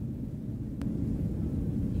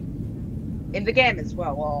 In the game as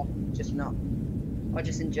well, or just not? Or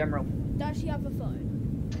just in general? Does she have a phone?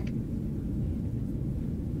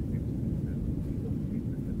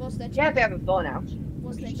 What's their Yeah, channel? they have a phone out.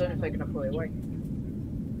 What's their Just don't know if they're channel? gonna put it away.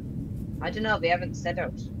 I don't know, they haven't said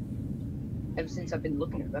out. Ever since I've been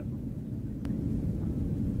looking at them.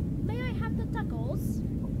 May I have the tacos?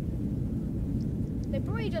 They'd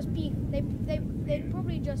probably just be they'd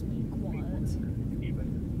probably just be quiet.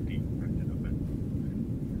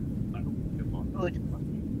 Good.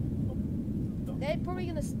 They're probably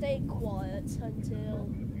gonna stay quiet until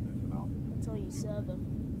you serve them.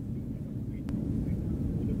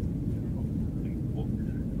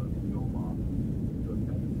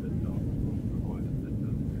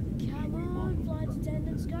 Come on, flight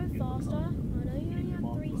attendants, go faster. I know you only have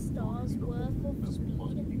 3 stars worth of speed.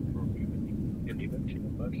 If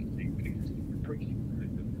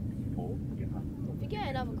you get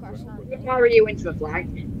another crash How landing, far are you into a flight?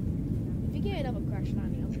 if you get another crash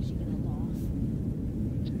landing, I'm actually gonna laugh.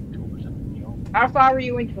 How far are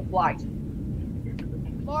you into a flight?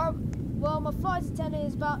 Well, my flight attendant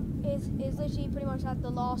is literally pretty much at the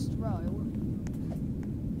last row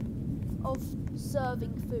of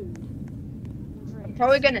serving food. and I'm drinks.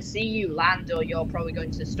 probably gonna see you land, or you're probably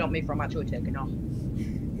going to stop me from actually taking off.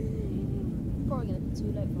 Probably gonna be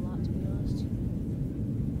too late for that, to be honest.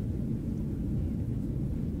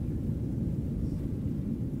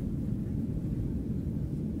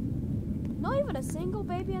 Not even a single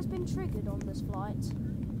baby has been triggered on this flight.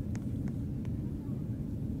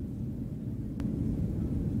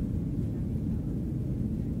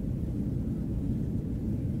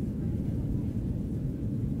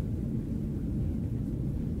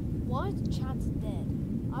 Why is the chat dead?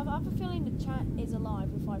 I have a feeling the chat is alive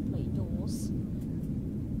if I play Doors.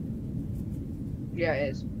 Yeah, it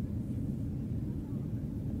is.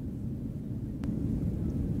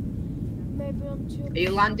 Maybe I'm too. Are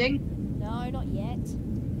you landing? No, not yet.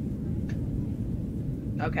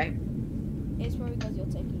 Okay. It's probably because you're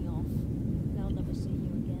taking off. And I'll never see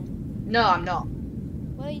you again. No, I'm not.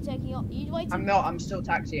 When are you taking off? Are you waiting? I'm not. I'm still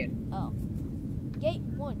taxiing. Oh. Gate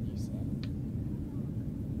 1, you said.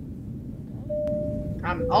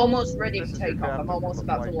 I'm almost ready This to is your take off. I'm captain almost from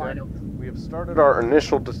the about to flight line deck. up. We have started our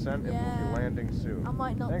initial descent and will Yeah. be landing soon. I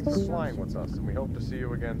might not Thanks for distract flying you. with us, and we hope to see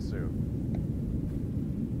you again soon.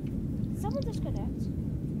 someone disconnect?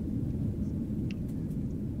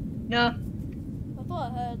 No, I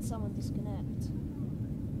thought I heard someone disconnect.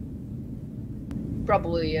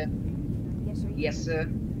 probably. Yes, sir. Yes, sir.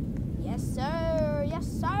 Yes, sir. Yes,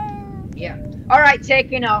 sir. Yeah. All right,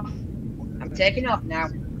 taking off. I'm taking off now.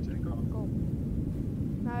 Cool.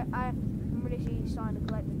 No, I'm really starting to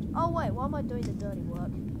collect them. Oh wait, why am I doing the dirty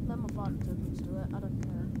work? Let my father do it. I don't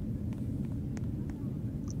care.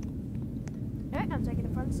 Alright, I'm taking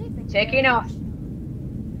the front seat. Thank you very Taking off. much.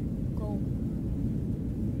 Cool.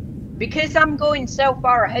 Because I'm going so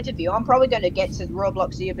far ahead of you, I'm probably going to get to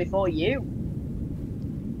Roblox here before you.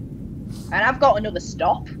 And I've got another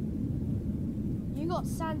stop. You got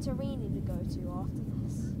Santorini to go to after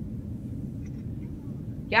this.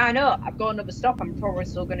 Yeah, I know. I've got another stop. I'm probably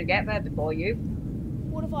still going to get there before you.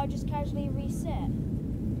 What if I just casually reset?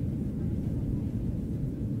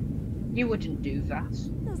 You wouldn't do that.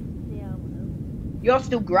 Yeah, I will. You're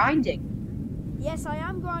still grinding. Yes, I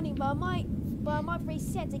am grinding, but I might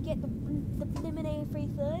reset to get the preliminary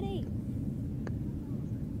 330.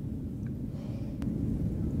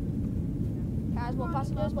 Has more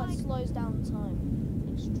passengers, but it slows down time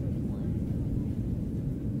extremely.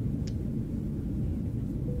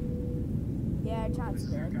 Yeah, chat's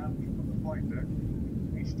dead. Captain from the flight deck.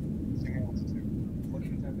 Increasing altitude. Flight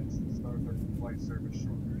attendants will start their flight service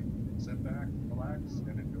shortly. Sit back, relax,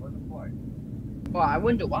 and enjoy the flight. Well, I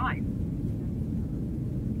wonder why.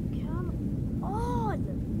 Come on!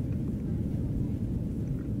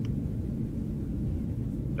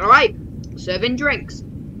 Alright, serving drinks.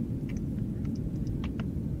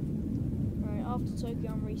 Right, after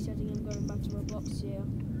Tokyo, I'm resetting and going back to Roblox here.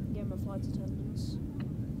 Getting my flight attendants.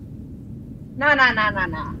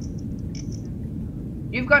 Nah.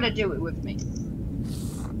 You've got to do it with me.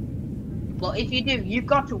 Well, if you do, you've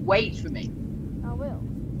got to wait for me. I will.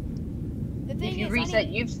 The thing If you is, reset,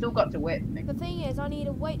 you've still got to wait for me. the thing is, I need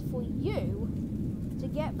to wait for you to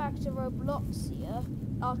get back to Roblox here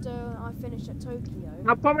after I finish at Tokyo.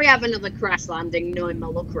 I'll probably have another crash landing knowing my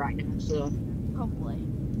luck right now, so... Probably.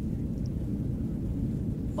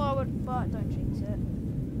 But don't jinx it.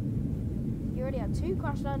 You already had 2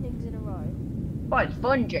 crash landings in a row. But it's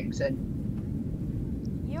fun, Jackson.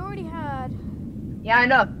 You already had... Yeah, I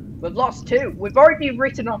know. We've lost 2. We've already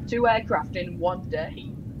written off 2 aircraft in one day.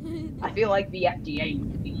 I feel like the FDA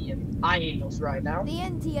would be eyeing us right now. The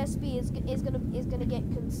NTSB is gonna get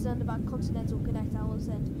concerned about Continental Connect. I will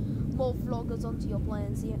send more vloggers onto your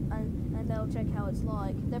planes and they'll check how it's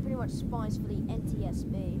like. They're pretty much spies for the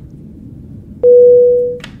NTSB.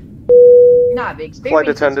 Nah, the experience Flight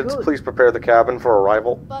is attendants, good. please prepare the cabin for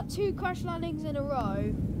arrival. But 2 crash landings in a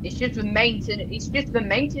row. It's just the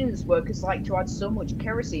maintenance workers like to add so much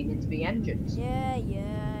kerosene into the engines. Yeah.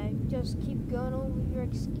 Just keep going on with your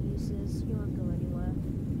excuses. You won't go anywhere.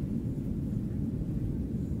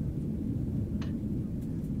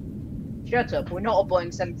 Shut up, we're not a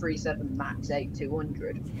Boeing 737 MAX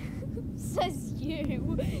 8200. Says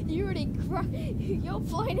you. You already your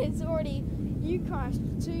plane is already. You crashed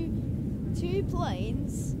two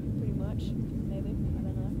planes, pretty much. Maybe, I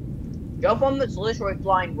don't know. You're one that's literally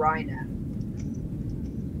flying Ryanair.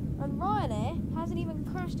 And Ryanair hasn't even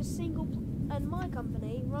crashed a single. And my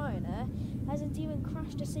company, Ryanair, hasn't even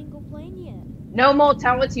crashed a single plane yet. No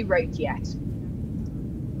mortality rate yet.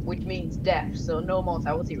 Which means death, so no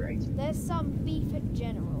mortality rate. There's some beef at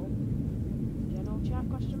General. General chat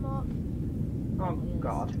question mark? Oh Probably is.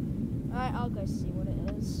 god. Alright, I'll go see what it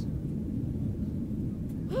is.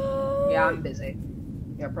 Yeah, I'm busy.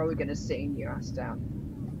 You're probably gonna sit in your ass down.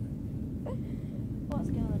 What's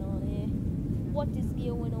going on here? What is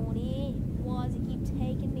going on here? Why does it keep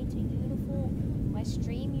taking me to my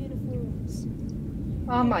stream uniforms?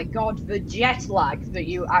 Oh my god, the jet lag that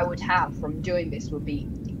I would have from doing this would be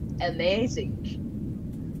amazing.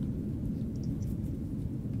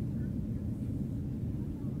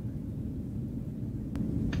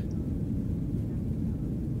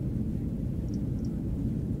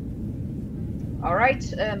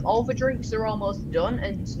 Alright, all the drinks are almost done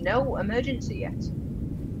and no emergency yet.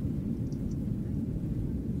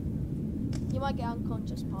 You might get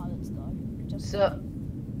unconscious pilots though. Just So,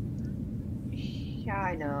 yeah,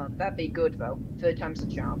 I know. That'd be good though. 3rd time's a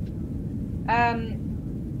charm.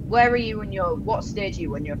 Where are you when what stage are you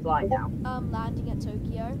when you're flying now? landing at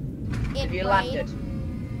Tokyo. Have you landed?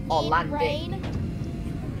 Or landing? Rain.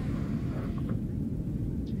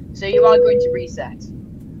 So you are going to reset.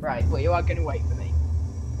 Right, well you are going to wait for me.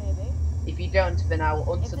 Maybe. If you don't, then I will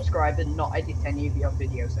unsubscribe and not edit any of your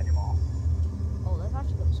videos anymore. Oh, that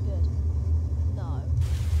actually looks good. No.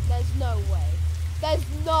 There's no way. There's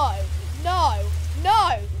no.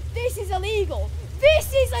 This is illegal.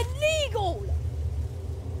 This is illegal!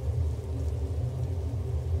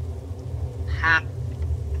 Ha.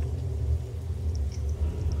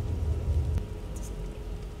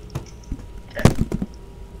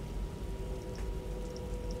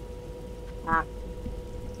 Ha.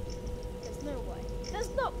 There's no way. There's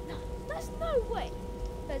no way.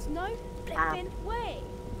 There's no flipping way.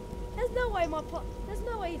 There's no way there's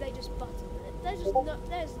no way they just buttered it. There's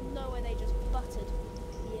no way they just buttered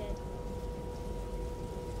the egg.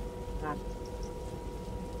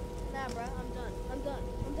 Nah, bro, I'm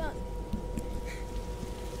done.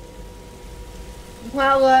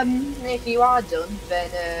 Well, if you are done,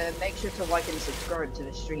 then make sure to like and subscribe to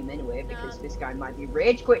the stream anyway, because this guy might be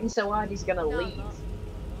rage quitting so hard he's gonna leave.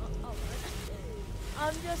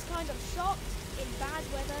 I'm just kind of shocked in bad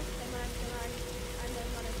weather they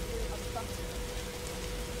managed to do a butter.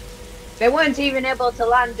 They weren't even able to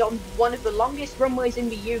land on one of the longest runways in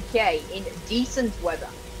the UK in decent weather.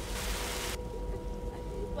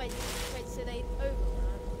 Wait, so they overran?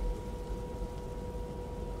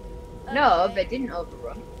 No, Okay. they didn't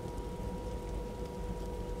overrun.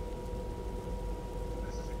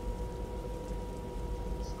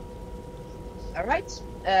 Alright,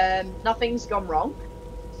 nothing's gone wrong.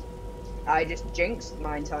 I just jinxed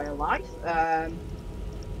my entire life.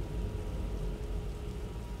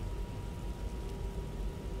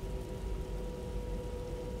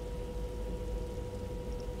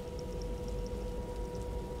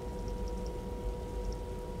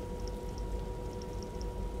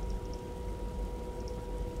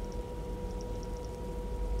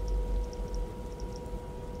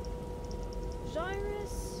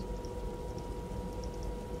 Gyrus.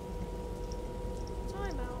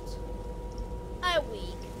 Timeout. A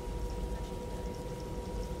week.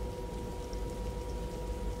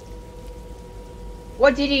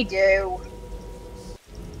 What did he do?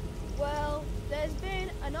 Well, there's been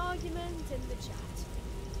an argument in the chat,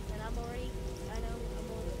 and I'm already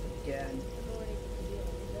Again. dealing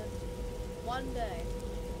with it. One day.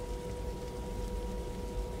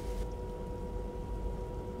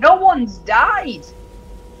 No one's died!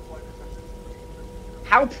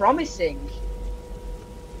 How promising.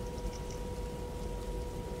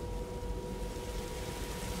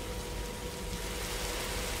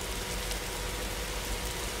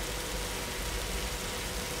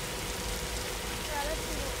 Alright, let's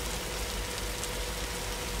see what.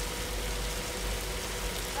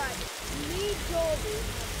 Alright, lead Jordan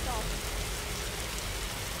and stop.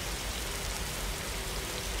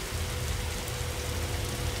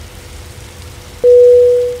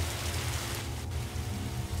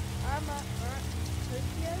 Alright,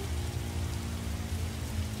 Tokyo.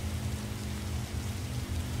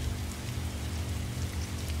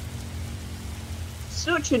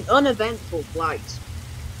 Such an uneventful flight.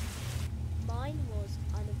 Mine was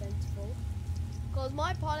uneventful. Because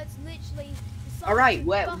my pilot's literally decided Alright, to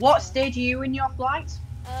what butter. stage are you in your flight?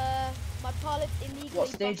 My pilot's illegally What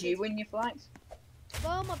stage are you buttered. in your flight?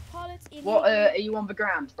 Well, my pilot's illegally... What, are you on the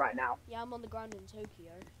ground right now? Yeah, I'm on the ground in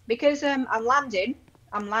Tokyo. Because, I'm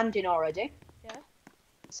landing already. Yeah?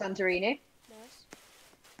 Santorini. Nice.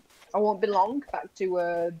 I won't be long, back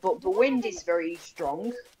to, but the wind is very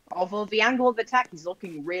strong. Although the angle of attack is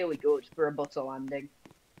looking really good for a butter landing.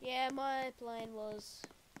 Yeah, my plane was...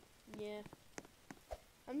 Yeah.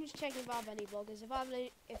 I'm just checking if I have any vloggers. If I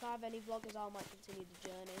have any vloggers, I might continue the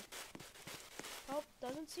journey. Oh,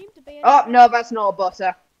 doesn't seem to be any... Oh, no, that's not a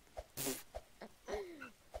butter.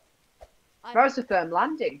 I- That was a firm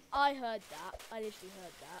landing. I heard that. I literally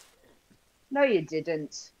heard that. No, you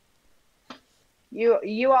didn't. You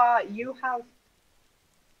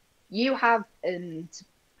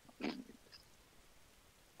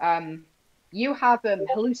have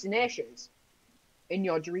hallucinations in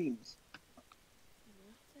your dreams.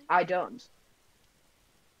 I don't.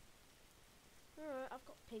 Alright, I've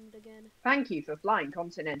got pinged again. Thank you for flying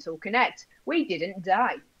Continental Connect. We didn't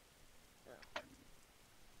die.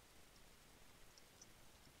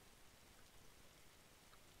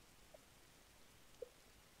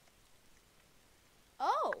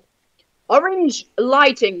 Oh! Orange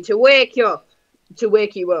lighting to wake you up. I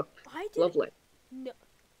didn't... Lovely. No.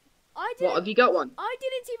 I What, didn't... have you got one? I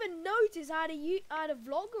didn't even notice I had a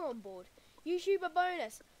vlogger on board. YouTuber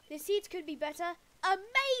bonus. The seats could be better.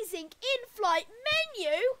 Amazing in-flight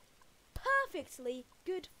menu. Perfectly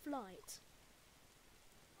good flight.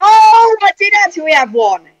 Oh, I did actually have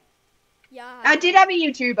one. Yeah. I did have a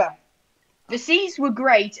YouTuber. The seats were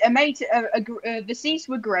great. The seats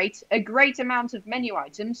were great. A great amount of menu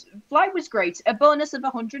items. Flight was great. A bonus of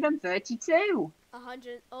 132.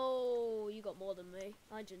 100. Oh, you got more than me.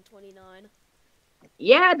 129.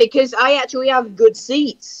 Yeah, because I actually have good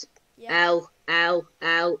seats. Yeah. L, L,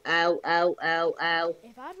 L, L, L, L, L.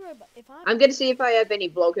 If I I'm gonna see if I have any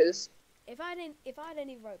vloggers. if I had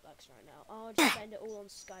any Robux right now, I'll just spend it all on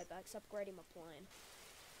Skybags, upgrading my plane.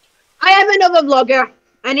 I have another vlogger,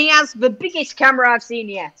 and he has the biggest camera I've seen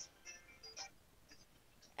yet.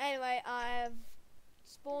 Anyway, I've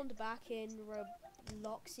spawned back in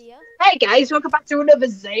Robloxia. Hey guys, welcome back to another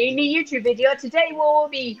zany YouTube video. Today we'll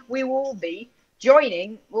be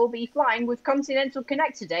flying with Continental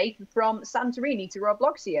Connect today from Santorini to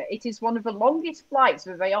Robloxia. It is one of the longest flights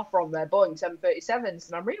that they offer on their Boeing 737s,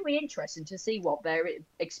 and I'm really interested to see what their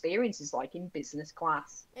experience is like in business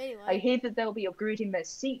class. Anyway, I hear that they'll be upgrading their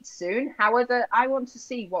seats soon. However, I want to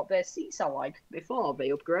see what their seats are like before they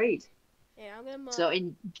upgrade. yeah, I'm gonna. So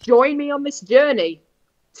join me on this journey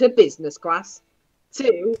to business class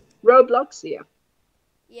to Robloxia.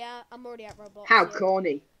 Yeah, I'm already at Robloxia. How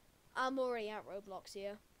corny. I'm already at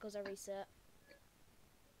Robloxia because I reset.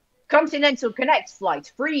 Continental Connect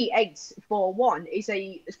Flight 3841 is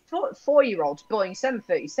a 4-year-old Boeing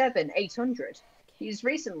 737-800. He's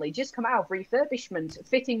recently just come out of refurbishment,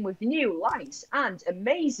 fitting with new lights and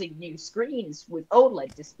amazing new screens with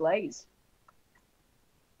OLED displays.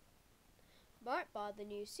 Might buy the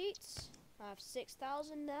new seats. I have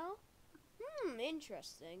 6,000 now.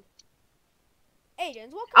 Interesting.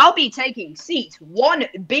 Agents, what? I'll be taking seat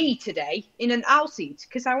 1B today in an aisle seat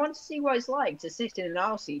because I want to see what it's like to sit in an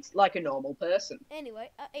aisle seat like a normal person.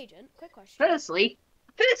 Anyway, Agent, quick question. Firstly,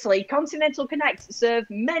 Continental Connect serve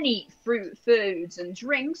many fruit foods and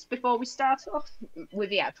drinks before we start off with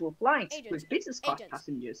the actual flight with business class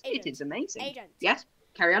passengers. It is amazing. Agent. Yes,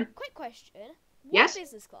 carry on. Quick question. What Yes?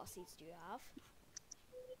 business class seats do you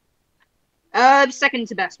have? The second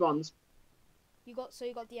to best ones. You got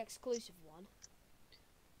the exclusive one.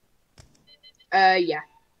 Yeah.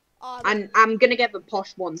 Oh, And I'm gonna get the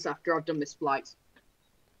posh ones after I've done this flight.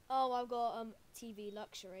 oh, I've got TV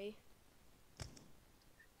luxury.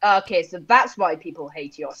 Okay, so that's why people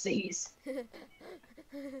hate your seats.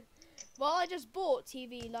 Well, I just bought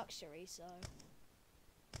TV luxury, so.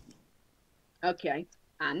 Okay,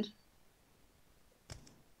 and?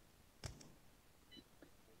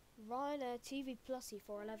 Ryanair TV Plusy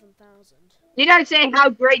for 11,000. Did I say how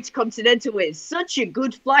great Continental is? Such a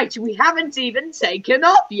good flight we haven't even taken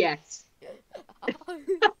off yet.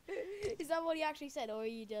 Is that what he actually said, or are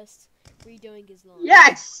you just redoing his line?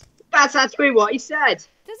 Yes, that's actually what he said.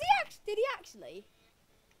 Did he actually?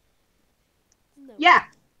 No. Yeah,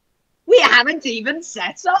 we haven't even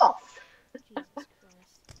set off. Jesus Christ.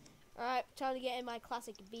 Alright, trying to get in my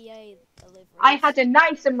classic BA delivery. I had a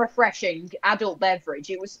nice and refreshing adult beverage.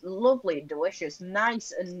 It was lovely and delicious,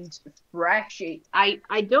 nice and fresh. I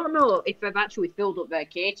don't know if they've actually filled up their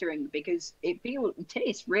catering because it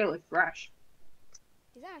tastes really fresh.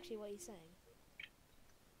 Is that actually what he's saying?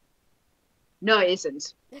 No, it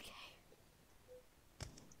isn't. Okay.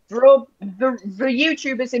 Bro, the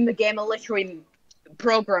YouTubers in the game are literally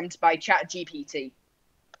programmed by ChatGPT.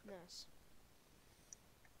 Nice.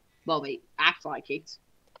 Well, they act like it.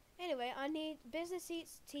 Anyway, I need business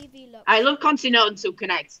seats, TV luxury. I love Continental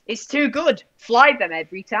Connect. It's too good. Fly them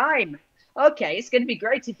every time. Okay, it's going to be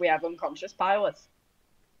great if we have unconscious pilots.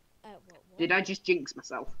 What? Did I just jinx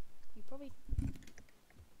myself? You probably.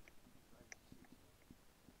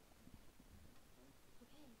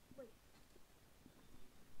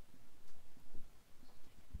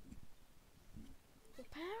 The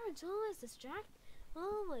parents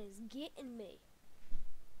always getting me.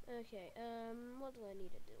 Okay, what do I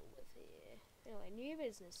need to deal with here? Anyway, new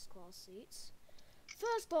business class seats.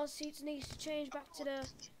 First class seats needs to change back to the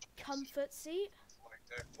comfort seat.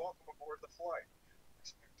 Welcome aboard the flight.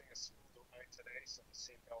 Expecting a smooth ride today, so the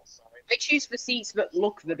seatbelt sign. I choose the seats that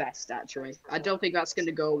look the best, actually. I don't think that's going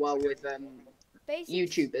to go well with Basic,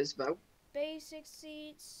 YouTubers, though. Basic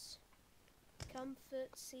seats, comfort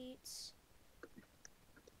seats.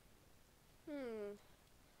 I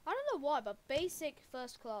don't know why, but basic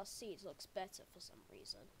first class seats looks better for some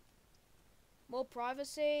reason. More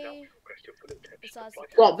privacy. Besides the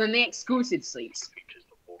What, than the exclusive seats?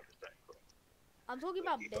 I'm talking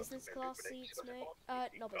about business class seats, mate.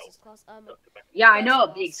 Not business class. Yeah, I know.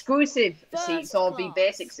 First The exclusive First seats or the class.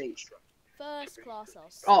 basic seats? First class. I'll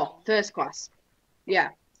say. Oh, first class. Yeah.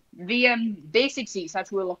 The basic seats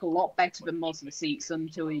actually look a lot better than most of the seats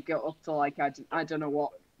until you go up to, like, I don't know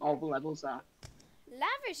what all the levels are.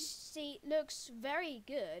 Lavish seat looks very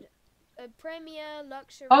good. A premier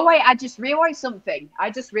luxury. Oh, wait, I just realised something.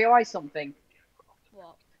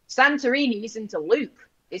 What? Santorini isn't a loop.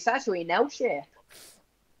 It's actually an L shape.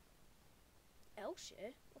 L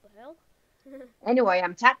share? What the hell? Anyway,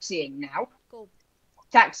 I'm taxiing now. Cool.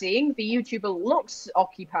 taxiing. The YouTuber looks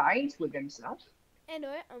occupied with himself.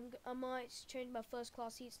 Anyway, I might change my first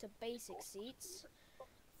class seats to basic seats.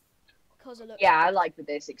 Cause it looks Yeah, I better. like the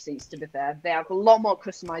basic seats, to be fair. They have a lot more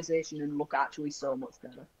customization and look actually so much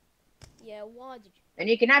better. Yeah, why did you? And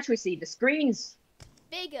you can actually see the screens.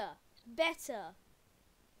 Bigger, better.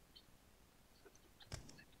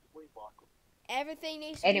 Everything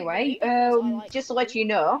needs to Anyway, be blue because I like just to blue. let you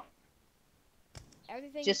know,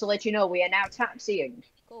 Everything. we are now taxiing.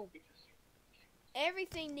 Cool.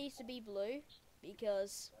 Everything needs to be blue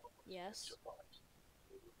because yes.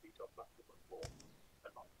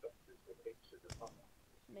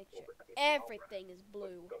 Make sure everything is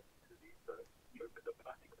blue.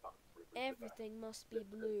 Everything must be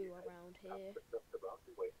blue around here.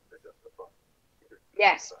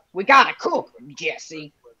 Yes, we gotta cook,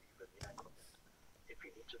 Jesse.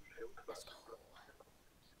 Let's go.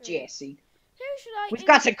 Jesse. Who should I? We've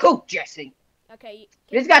got to cook, Jesse. Okay.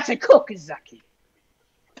 We've got to cook, Zaki.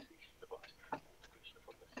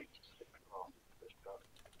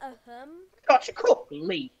 Got to cook,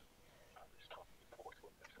 Lee.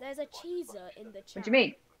 There's a cheeser in the chat. What do you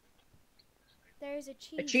mean? There is a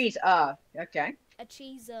cheese. A cheese. Okay. A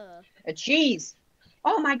cheeser. A cheese.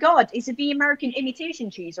 Oh my God! Is it the American imitation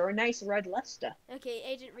cheese or a nice red Leicester? Okay,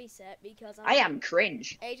 Agent Reset because I am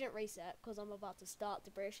cringe. Agent Reset because I'm about to start the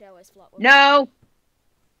British Airways flight. No.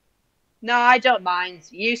 No, I don't mind.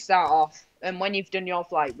 You start off, and when you've done your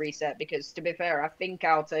flight, reset. Because to be fair, I think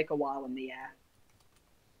I'll take a while in the air.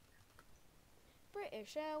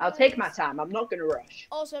 British Airways. I'll take my time. I'm not gonna rush.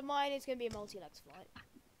 Also, mine is gonna be a multi-legs flight.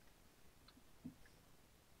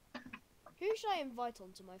 Who should I invite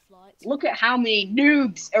onto my flight? Look at how many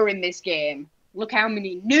noobs are in this game. Look how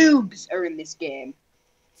many noobs are in this game.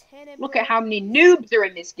 Look at how many noobs are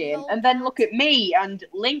in this game. And then look at me and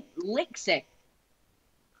Lixie.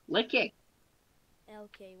 Licky.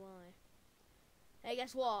 LKY. Hey,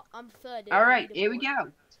 guess what? I'm third. Alright, here we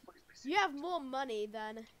go. You have more money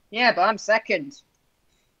than Yeah, but I'm second.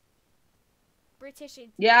 British.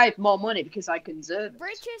 Yeah, I have more money because I conserve it.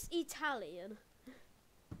 British Italian.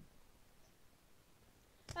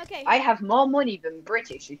 Okay. I have more money than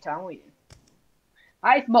British Italian.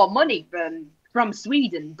 I have more money than from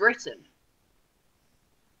Sweden, Britain.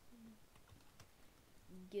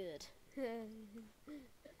 Good.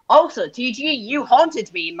 Also, TG, you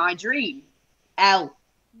haunted me in my dream. L.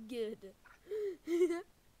 Good.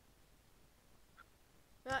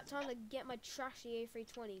 Right, time to get my trashy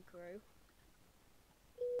A320 crew.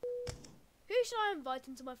 Who should I invite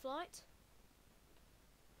into my flight?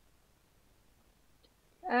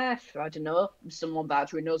 I don't know. Someone that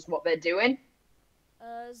actually knows what they're doing.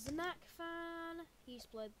 Znak fan. He's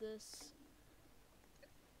played this.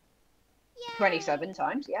 27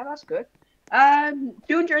 times. Yeah, that's good.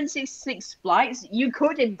 266 flights. You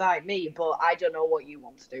could invite me, but I don't know what you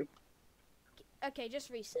want to do. Okay, just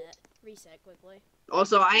reset. Reset quickly.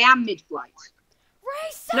 Also, I am mid-flight.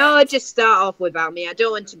 Reset! No, just start off without me. I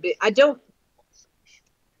don't want to be... I don't...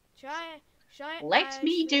 Let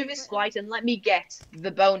me do this flight and let me get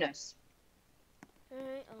the bonus.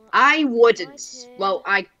 I wouldn't. Well,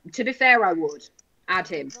 to be fair, I would add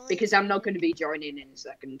him because I'm not going to be joining in a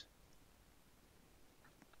second.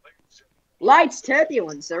 Lights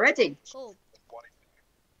turbulence already. Cool.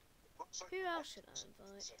 Who else should I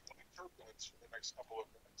invite?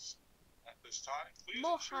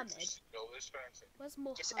 Mohammed. Where's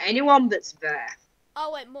Mohammed? Just anyone that's there.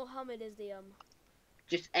 Oh wait, Mohammed is the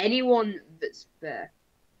Just anyone that's there.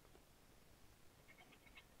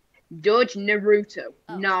 Dodge Naruto.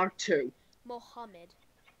 Oh. Naruto. Mohammed.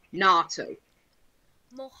 Naruto.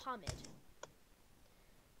 Mohammed.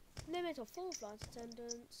 Limit of 4 flight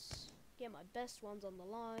attendants. Get my best ones on the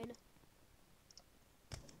line.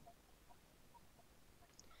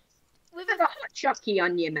 With I a, got a chucky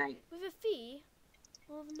on you, mate. with a fee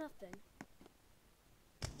of nothing.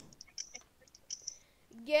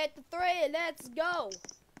 Get the 3, let's go!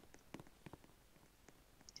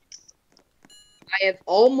 I have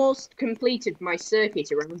almost completed my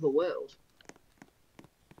circuit around the world.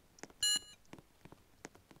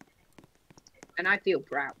 And I feel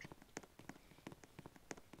proud.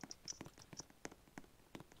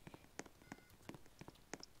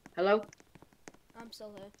 Hello? I'm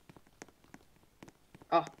still here.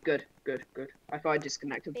 Oh, good, good, good. I thought I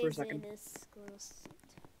disconnected for a second. Business class.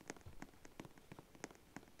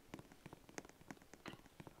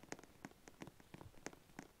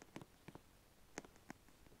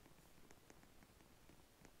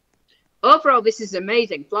 Overall, this is an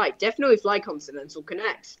amazing flight. Definitely fly Continental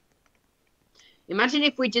Connect. Imagine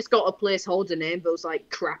if we just got a placeholder name, those like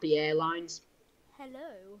crappy airlines.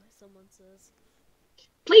 Hello, someone says.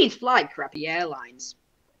 Please fly, crappy airlines.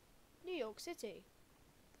 New York City.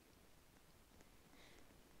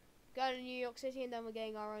 Go to New York City and then we're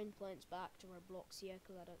getting our own planes back to Robloxia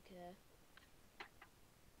because I don't care.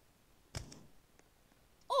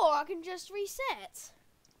 Or I can just reset.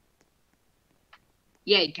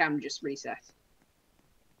 Yeah, you can just reset.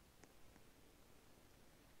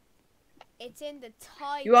 It's in the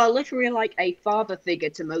title. You are literally like a father figure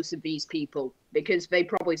to most of these people because they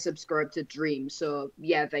probably subscribe to Dream, so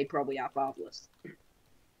yeah, they probably are fatherless.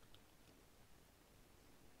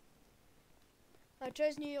 I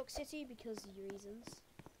chose New York City because of reasons.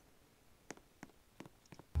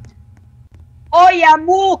 Oi, I'm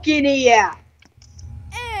walking here!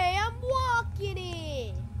 Hey, I'm walking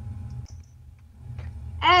here!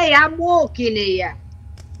 Hey, I'm walking here!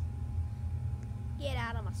 Get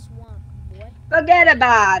out of my swamp, boy. Forget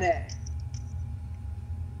about it!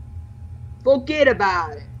 Forget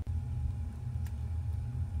about it!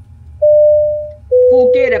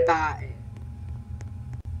 Forget about it!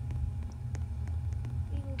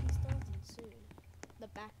 We will be starting soon. The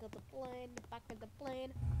back of the plane, the back of the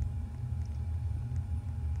plane.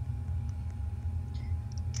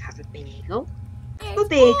 Have a bagel? It's A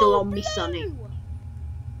bagel all on me, blue! sonny.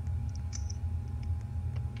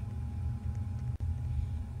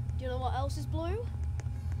 Do you know what else is blue?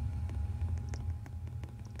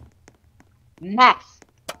 Meth.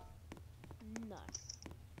 No.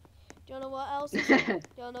 Do you know what else is? Do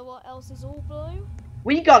you know what else is all blue?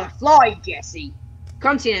 We gotta fly, Jesse.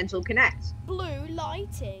 Continental Connect. Blue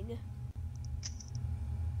lighting.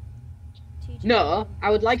 No,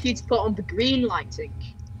 I would like you to put on the green lighting.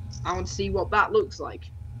 I want to see what that looks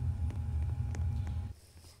like.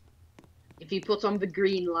 If you put on the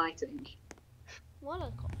green lighting. What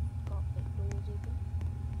a cockpit doors open.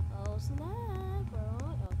 Oh snap!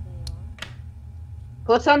 Right, okay, on.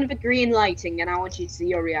 Put on the green lighting and I want you to see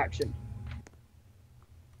your reaction.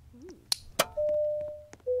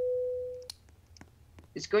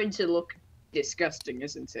 It's going to look disgusting,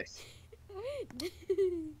 isn't it?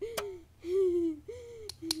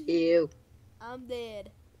 Ew. I'm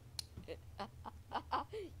dead.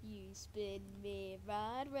 You spin me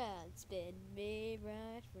right round, spin me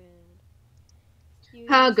right round. You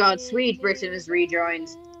Oh god, spin sweet me Britain has right rejoined.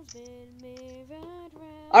 round, spin me right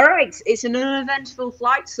round. Alright, it's an uneventful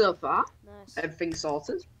flight so far. Nice. Everything's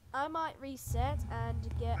sorted. I might reset and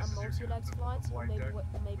get a multi-legs flight, or maybe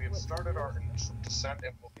We have started our initial descent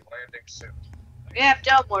and will be landing soon. Yeah,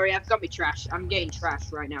 don't worry, I've got me trash. I'm getting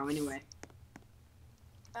trashed right now anyway.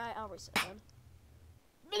 Alright, I'll reset then.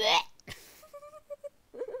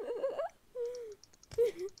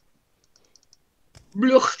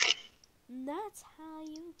 Bluch. That's how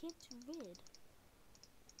you get rid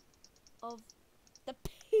of the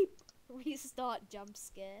peep restart jump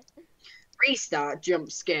scare. Restart jump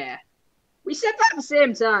scare. We said that at the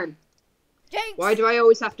same time. Jinx! Why do I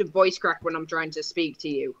always have to voice crack when I'm trying to speak to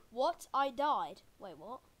you? What? I died. Wait,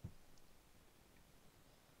 what?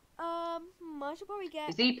 I should probably get.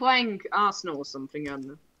 Is he playing Arsenal or something?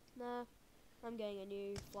 Nah, I'm getting a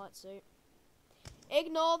new flight suit.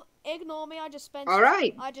 Ignore me. I just spent. All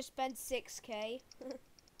right. I just spent 6k.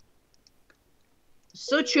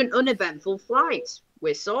 Such an uneventful flight.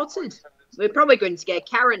 We're sorted. We're probably going to get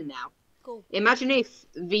Karen now. Cool. Imagine if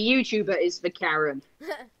the YouTuber is the Karen.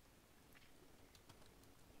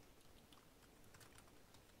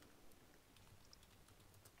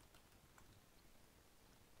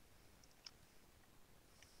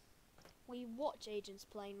 We watch agents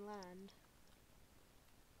plane land.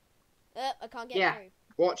 I can't get Yeah. through.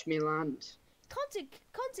 Watch me land.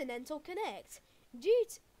 Continental Connect.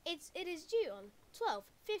 It is due on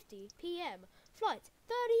 12:50 p.m. Flight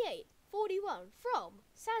 3841 from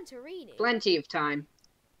Santorini. Plenty of time.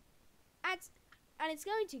 And it's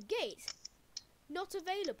going to gate. Not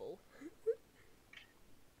available.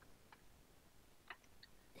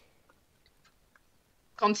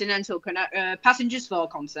 Continental Connect. Passengers for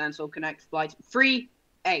Continental Connect flight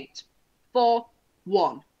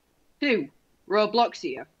 3841 to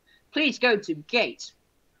Robloxia. Please go to gate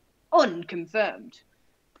unconfirmed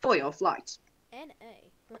for your flight. NA.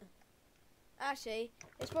 Actually,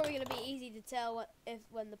 it's probably going to be easy to tell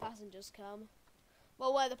when the passengers come.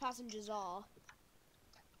 Well, where the passengers are.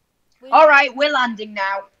 All right, we're landing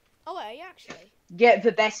now. Oh, are you actually? Get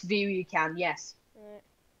the best view you can. Yes. Right.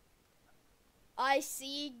 I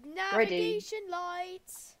see navigation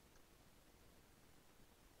lights.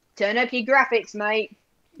 Turn up your graphics, mate.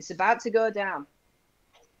 It's about to go down.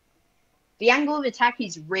 The angle of attack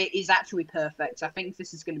is actually perfect. I think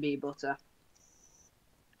this is going to be butter.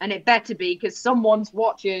 And it better be, because someone's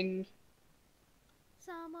watching.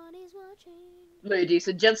 Someone is watching. Ladies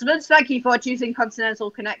and gentlemen, thank you for choosing Continental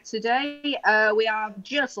Connect today. We have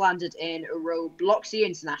just landed in Robloxy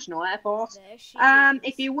International Airport. There she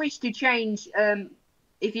If is. you wish to change,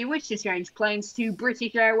 planes to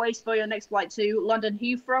British Airways for your next flight to London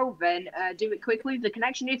Heathrow, then do it quickly. The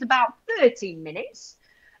connection is about 13 minutes.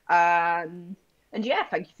 And yeah,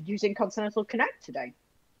 thank you for using Continental Connect today.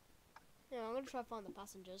 Yeah, I'm gonna try to find the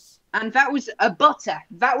passengers. And that was a butter.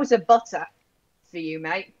 That was a butter for you,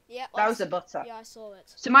 mate. Yeah, That was a butter. Yeah, I saw it.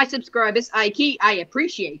 To my subscribers, I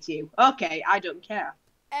appreciate you. Okay, I don't care.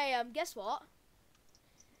 Hey, guess what?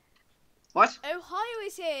 What? Ohio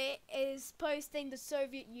is posting the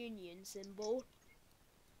Soviet Union symbol.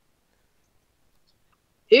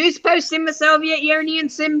 Who's posting the Soviet Union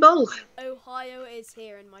symbol? Ohio is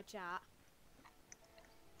here in my chat.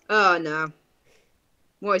 Oh no.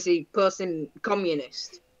 What is he posting?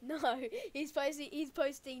 Communist? No, he's posting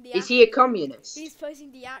the. Is he a communist? He's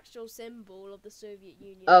posting the actual symbol of the Soviet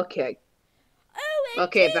Union. Okay. Oh,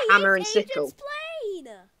 Okay, the hammer and Agent's sickle. plane.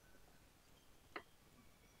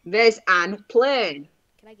 There's Anne plane.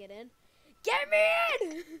 Can I get in? Get me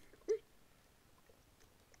in!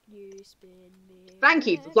 You spin me. Thank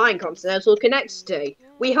you for flying Continental Connect today.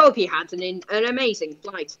 We hope you had an amazing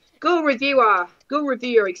flight. Go review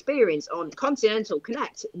your experience on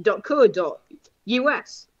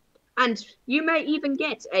continentalconnect.co.us, and you may even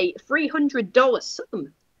get a $300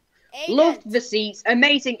 sum. Loved the seats,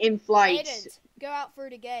 amazing in flight. Agent, go out through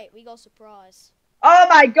the gate. We got a surprise. Oh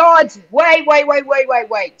my God! Wait.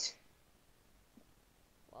 What?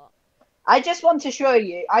 I just want to show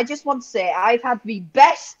you. I just want to say I've had the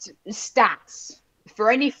best stats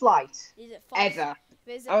for any flight Is it five? ever.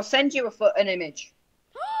 Is it... I'll send you an image.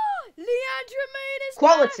 Leandra Main is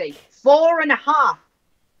Quality back. 4.5.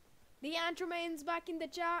 Leandra Main's back in the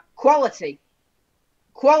chat. Quality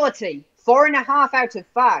 4.5 out of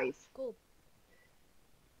 5. Cool.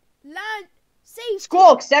 Safety.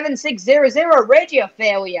 Squawk 7600 radio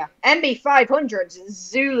failure. MB500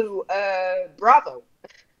 Zulu Bravo.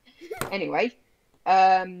 Anyway,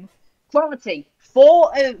 quality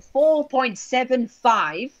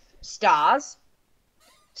 4.75 stars.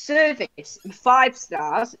 Service 5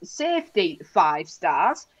 stars. Safety 5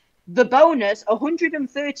 stars. The bonus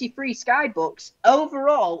 133 skybooks.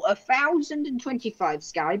 Overall 1,025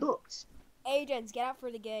 skybooks. Agents, get out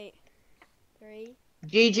through the gate. 3,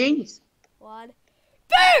 GG's. 1.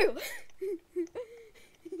 Boo!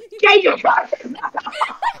 Get your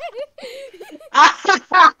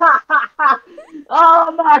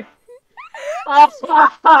Oh my!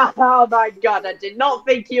 Oh my God! I did not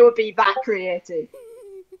think you would be that creative.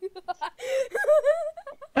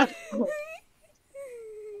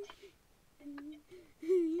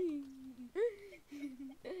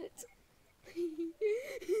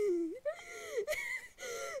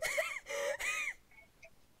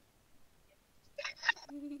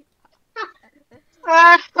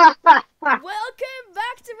 Welcome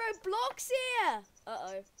back to Robloxia!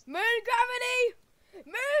 Uh-oh. Moon gravity!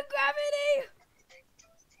 Moon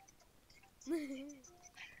gravity!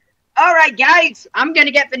 All right, guys, I'm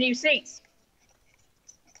gonna get the new seats.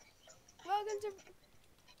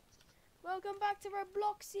 Welcome back to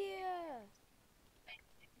Robloxia!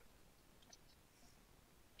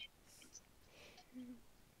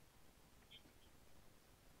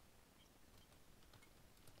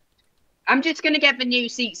 I'm just gonna get the new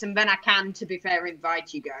seats, and then I can, to be fair,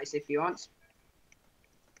 invite you guys if you want.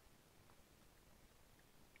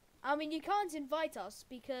 I mean, you can't invite us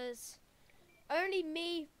because only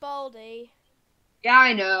me, Baldy. Yeah,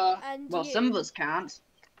 I know. And well, you. some of us can't.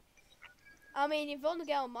 I mean, if you want to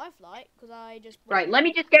get on my flight, because I just... Right, let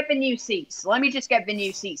me just get the new seats.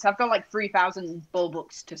 I've got like 3,000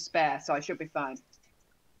 bullbucks to spare, so I should be fine.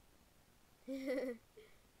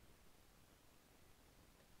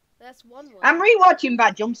 That's one way. I'm rewatching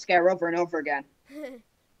that jump scare over and over again.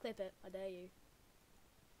 Clip it, I dare you.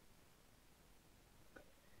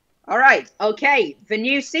 Alright, okay. The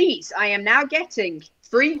new seats. I am now getting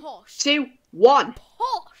 3, Posh. 2, 1.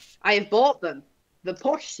 Posh! I have bought them. The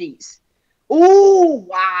posh seats. Ooh,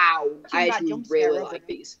 wow. I that actually jump scare really over like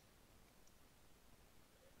me. these.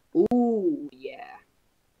 Ooh, yeah.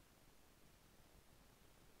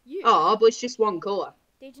 You Oh, but it's just one colour.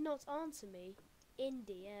 did not answer me in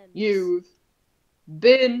DMs. You've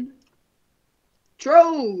been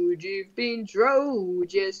trolled. You've been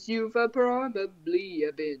trolled. Yes, you've probably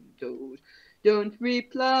been told. Don't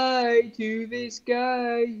reply to this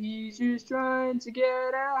guy. He's just trying to get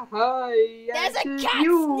a high. There's a Answer cat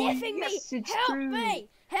you. sniffing Yes, me! it's Help true. me!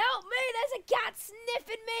 Help me! There's a cat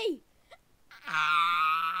sniffing me!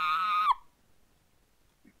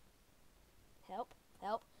 Help!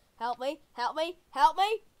 Help! Help me! Help me! me! Help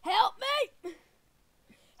me! Help me!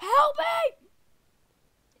 Help me!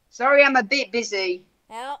 Sorry, I'm a bit busy.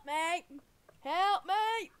 Help me! Help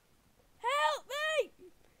me! Help me!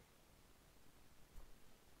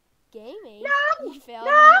 Gaming? No! You failed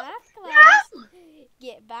No! math class. No!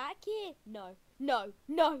 Get back here! No! No!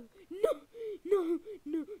 No! No! No!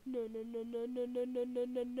 No! No! No! No! No! No! No! No! No!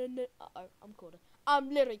 No! No! No! Uh-oh! I'm cornered. I'm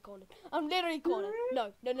literally cornered. I'm literally cornered.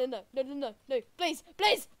 No! No! No! No! No! No! No! No! Please!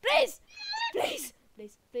 Please! Please! Please!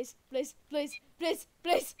 Please! Please! Please! Please! Please!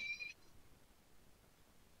 Please!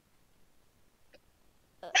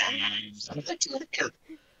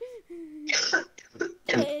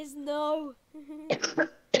 Please no.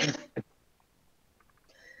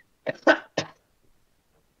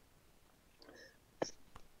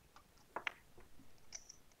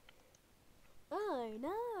 Oh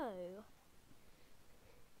no.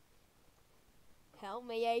 Help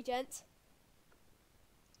me, agent.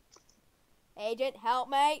 Agent, help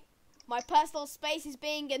me. My personal space is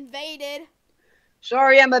being invaded.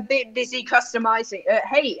 Sorry, I'm a bit busy customizing.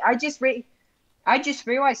 Hey, I just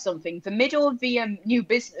realized something. The middle of the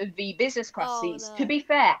the business class Oh, seats, no. to be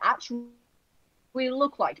fair, actually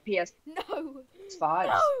look like PS5s. No.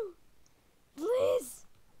 No. Please.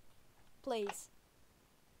 Please.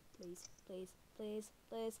 Please. Please. Please.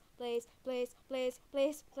 Please. Please. Please. Please.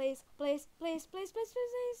 Please. Please. Please. Please. Please. Please.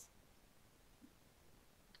 Please.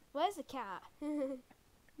 Where's the cat?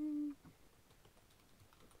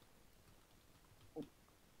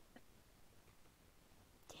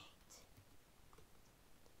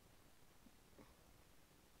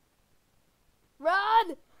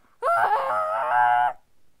 Run!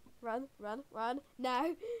 Run, run, run. Now,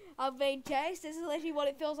 I'm being chased. This is literally what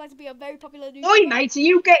it feels like to be a very popular new. Oi, mate, are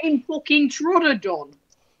you getting fucking trodden on?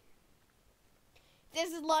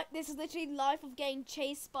 This is literally life of getting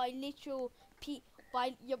chased by literal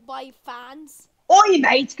by fans. Oi,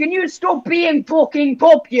 mate, can you stop being fucking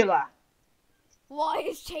popular? Why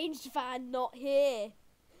is Changed Fan not here?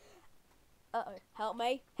 Uh-oh. Help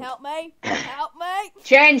me. Help me. Help me.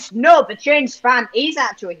 The changed fan is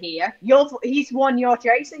actually here. He's the one you're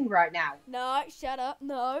chasing right now. No, shut up.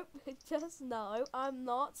 No. Just no. I'm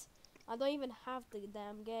not. I don't even have the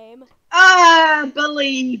damn game.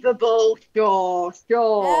 Unbelievable. Sure.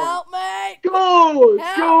 Help me. Sure.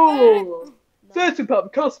 Help me. Certain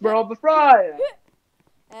pub customer on the Friday.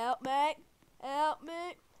 Help me. Help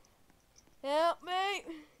me. Help me.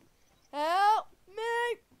 Help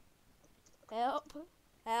me. Help.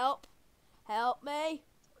 Help. Help me.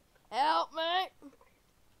 Help me.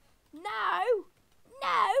 No.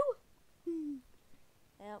 No.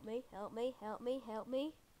 Help me. Help me. Help me. Help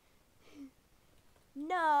me.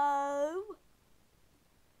 No.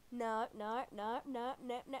 No. No. No. No.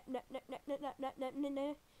 No. No. No. No. No. No. No. No. No. No.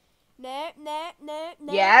 No. No, no, no,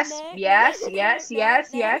 no. Yes. No, Yes. no, Yes. no,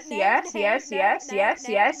 Yes. no, Yes. no, Yes. no, Yes. no, Yes. no, Yes. no, Yes. no,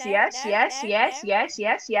 Yes. no, Yes. no, Yes. no. Yes. Yes.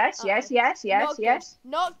 Yes. Yes. Yes. Yes. Yes.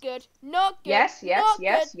 Not good. Not good. Yes, yes, Not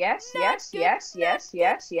yes, good. yes, Not yes, good. yes, Not yes, good.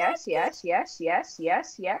 yes, Not yes, good. yes, yes, yes,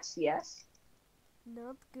 yes, yes, yes.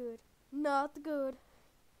 Not good. Not good.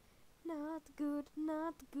 Not good.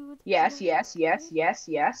 Not good. Yes, not yes, yes, good. yes,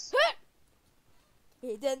 yes.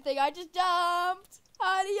 He didn't think I just jumped.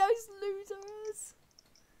 Adios, losers.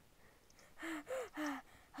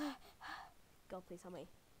 God, please help me.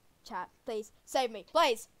 Chat, please save me,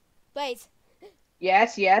 please, please.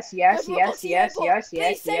 Yes, yes, yes, There's yes, Roblox yes, Airport. yes, Please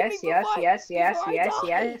yes, save me yes, yes, before I- yes, yes, before I yes, die.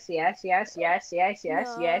 yes, yes, yes, yes, yes,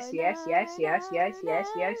 yes, No, yes, yes, no, yes, yes, no, yes, yes, no, yes, yes, no,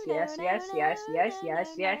 yes, no, yes, no, yes, yes, no, yes,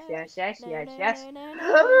 no, yes, yes, yes, no, yes, no, yes. no,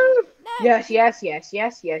 no. Yes, yes, yes,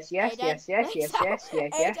 yes, yes, yes, Agent, yes, yes, please yes, help. yes,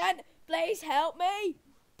 yes, yes. Agent, please help me.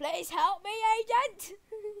 Please help me, Agent.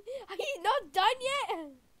 He's not done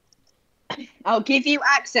yet. I'll give you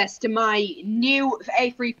access to my new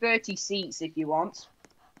A330 seats if you want.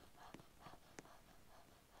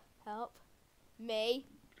 Help me,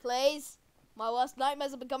 please. My worst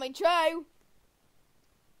nightmares are becoming true.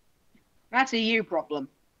 That's a you problem.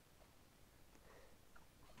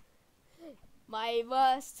 My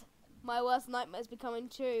worst nightmares becoming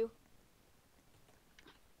true.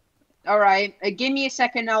 Alright, give me a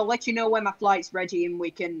second, I'll let you know when my flight's ready and we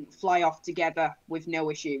can fly off together with no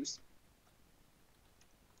issues.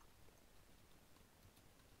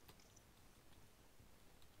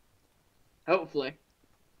 Hopefully.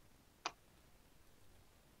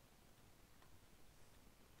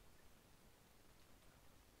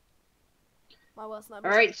 My worst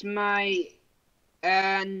nightmares.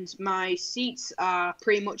 Alright, my seats are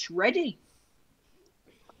pretty much ready.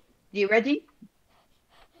 You ready?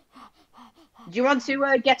 Do you want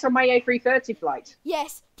to get on my A330 flight?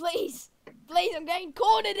 Yes, please. Please, I'm getting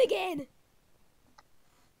cornered again.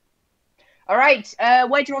 Alright,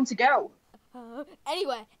 where do you want to go?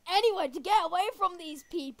 Anywhere to get away from these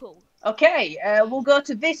people. Okay, we'll go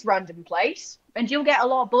to this random place, and you'll get a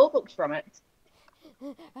lot of Robux from it.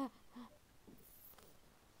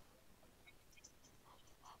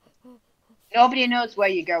 Nobody knows where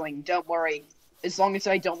you're going, don't worry. As long as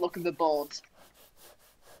I don't look at the board.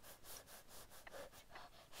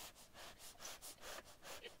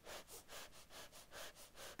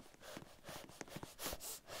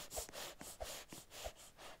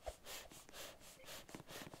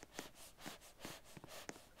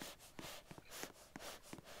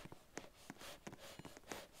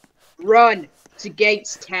 Run to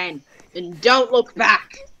gates 10 and don't look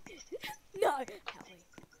back. No, help me.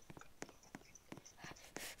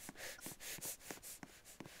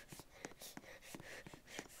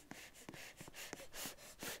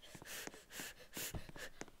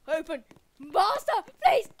 Open, master,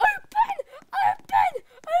 please, open,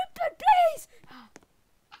 please.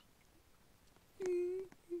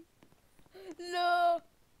 No,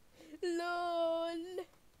 lol.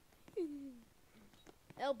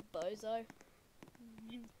 El bozo.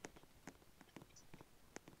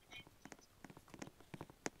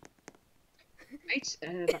 Right,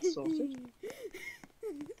 that's sorted.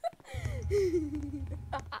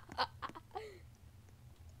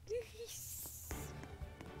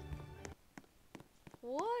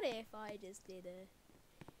 What if I just did a...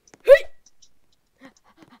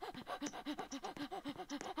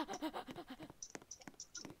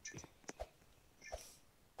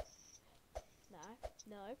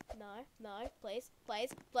 No, please.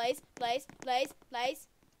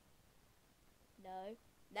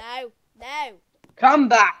 No. Come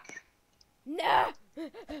back. No.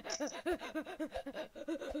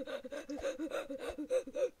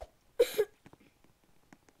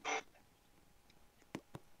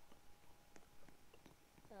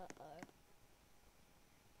 Uh-oh.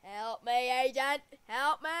 Help me, agent.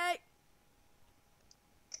 Help me.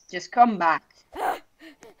 Just come back.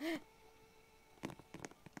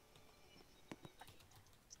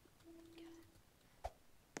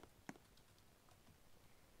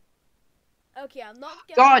 Okay, I'm not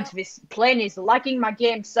going God, out. this plane is lagging my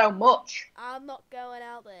game so much. I'm not going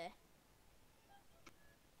out there.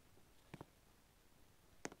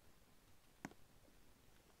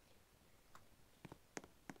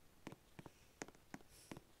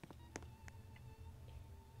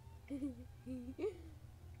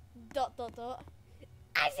 Dot. Okay,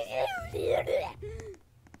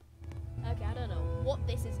 I don't know what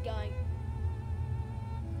this is going.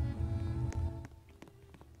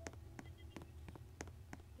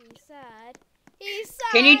 He's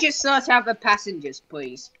sad. Can you just sort out the passengers,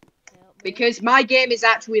 please? Help me. Because my game is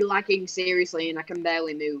actually lagging seriously and I can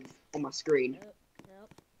barely move on my screen.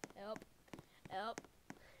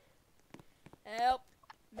 Help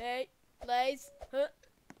me, please.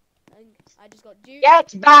 I just got juice.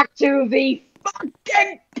 Get back to the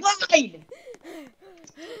fucking plane!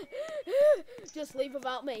 Just leave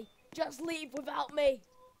without me. Just leave without me.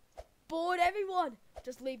 Board everyone.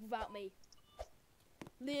 Just leave without me.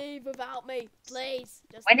 Leave without me, please.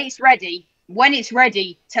 Just When it's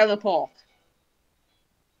ready, teleport.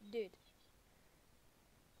 Dude.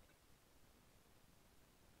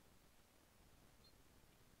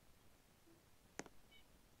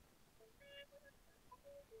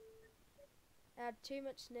 I had too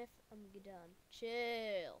much sniff. I'm done.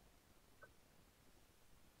 Chill.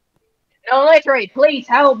 No, literally, please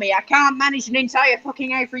help me. I can't manage an entire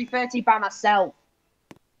fucking A330 by myself.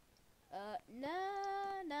 No.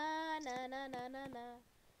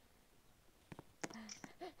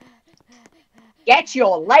 Get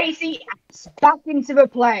your lazy ass back into the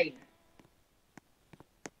plane.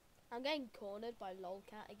 I'm getting cornered by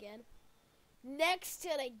Lolcat again. Next to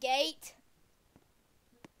the gate.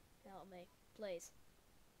 Help me, please.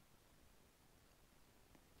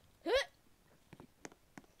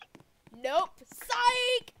 Nope.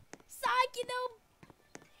 Psych! Psych, you know.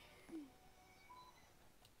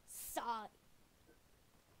 Psych.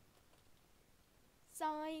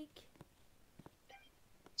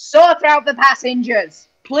 Sort out the passengers.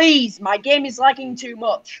 Please, my game is lagging too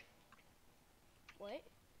much. Wait.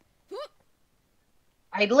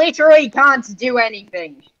 I literally can't do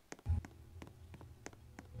anything.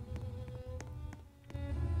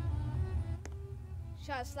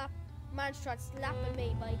 Man's tried slapping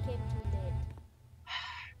me, but he came too late.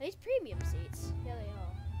 These premium seats. Here they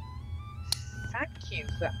are. Thank you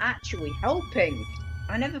for actually helping.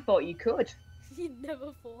 I never thought you could. You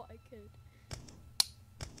never thought I could.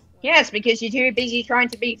 Yes, because you're too busy trying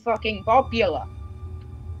to be fucking popular.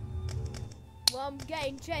 Well, I'm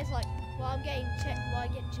getting chased like Well, I'm getting I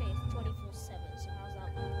get chased 24/7. So how's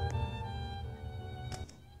that?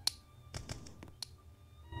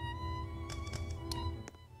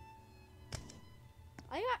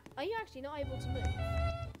 Are you actually not able to move?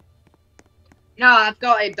 No, I've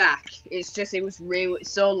got it back. It's just it was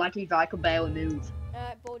so laggy I could barely move.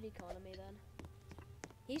 Board economy then.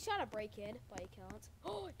 He's trying to break in, but he can't.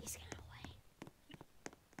 Oh, he's getting away.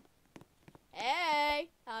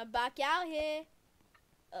 Hey, I'm back out here.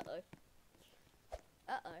 Uh-oh.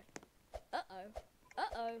 Uh-oh. Uh-oh.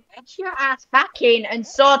 Uh-oh. Get your ass back in and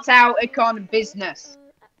sort out econ business.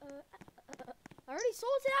 I already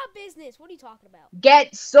sorted out business. What are you talking about?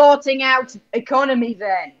 Get sorting out economy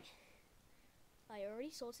then. I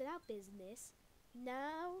already sorted out business.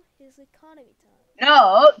 Now is economy time.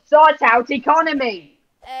 No, sort out economy.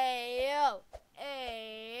 Hey yo,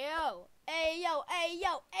 hey yo, hey yo, hey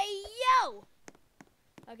yo, hey yo.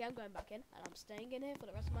 Okay, I'm going back in, and I'm staying in here for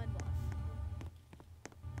the rest of my life.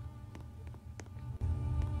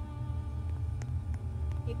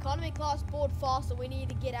 The economy class board faster. We need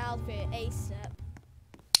to get out of here ASAP.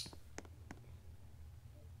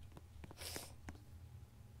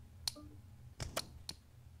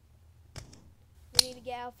 We need to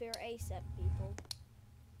get out of here ASAP, people.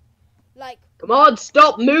 Like, Come on,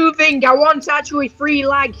 stop moving. I want actually free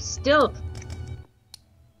lag stuff.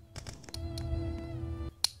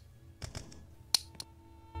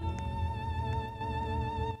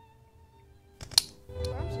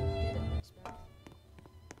 I'm so good at this, man.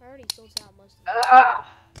 I already sorted out most of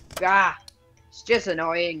it. It's just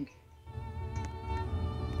annoying.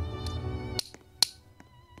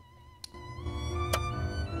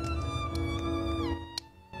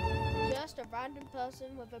 Just a random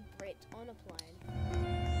person with a Brit on a plane.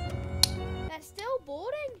 They're still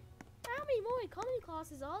boarding? How many more economy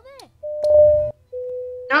classes are there?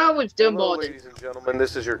 No one's done Hello, boarding. ladies and gentlemen.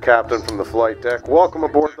 This is your captain from the flight deck. Welcome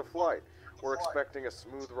aboard the flight. We're expecting a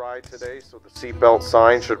smooth ride today, so the seatbelt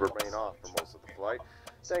sign should remain off for most of the flight.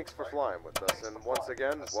 Thanks for flying with us, and once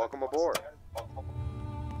again, welcome aboard.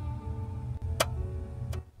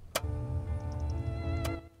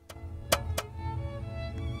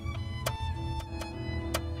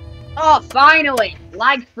 Oh, finally!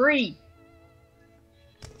 Lag free.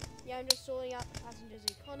 Yeah, I'm just sorting out the passengers'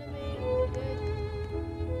 economy. All good.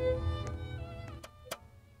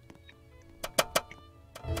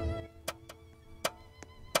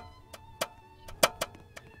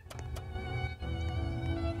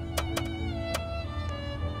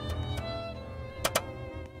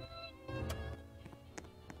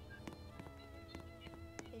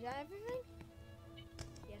 Is that everything?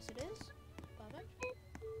 Yes, it is. Perfect.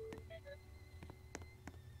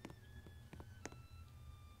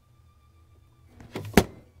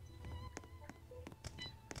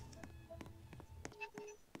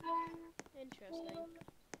 Interesting.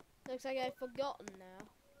 Looks like I've forgotten now.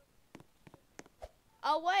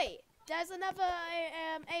 Oh wait, there's another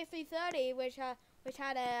A330 which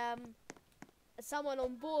had someone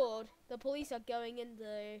on board. The police are going in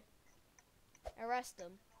to arrest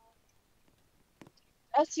them.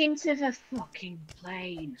 Get into the fucking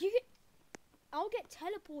plane. I'll get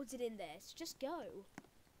teleported in there. So just go.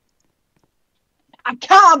 I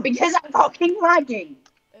can't because I'm fucking lagging.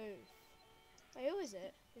 Oh. Wait, who is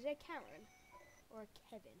it? Is it a Karen or a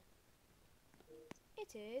Kevin?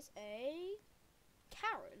 It is a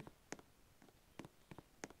Karen.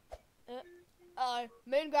 Oh,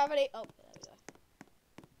 moon gravity. Oh, there we go.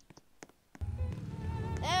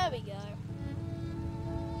 There we go.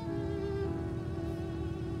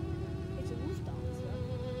 It's a Lufthansa.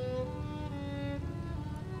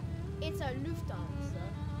 It's a Lufthansa.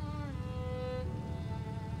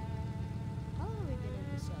 How long have we been in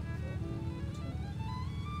this circle for? 2 months.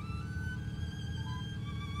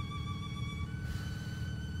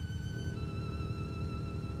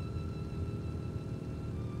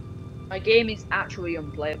 My game is actually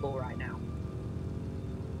unplayable right now.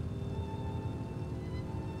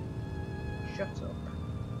 Shut up.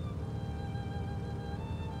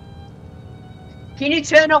 Can you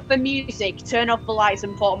turn off the music, turn off the lights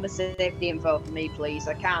and put on the safety info for me, please?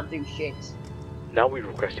 I can't do shit. Now we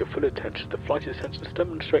request your full attention to the flight attendants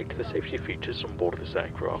demonstrate the safety features on board this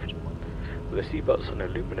aircraft. With the seatbelts on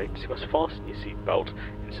illuminates, you must fasten your seatbelt,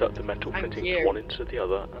 insert the metal fittings one into the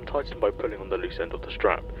other, and tighten by pulling on the loose end of the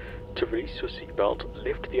strap. To release your seatbelt,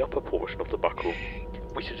 lift the upper portion of the buckle.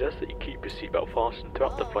 We suggest that you keep your seatbelt fastened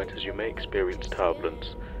throughout the flight as you may experience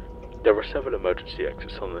turbulence. There are several emergency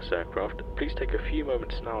exits on this aircraft. Please take a few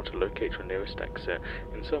moments now to locate your nearest exit.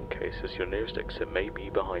 In some cases, your nearest exit may be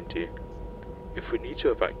behind you. If we need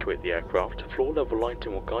to evacuate the aircraft, floor level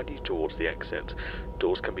lighting will guide you towards the exit.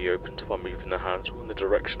 Doors can be opened by moving the handle in the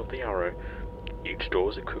direction of the arrow. Each door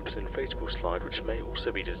is equipped with an inflatable slide which may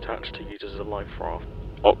also be detached to use as a life raft.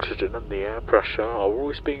 Oxygen and the air pressure are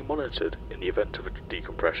always being monitored. In the event of a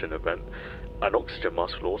decompression event, an oxygen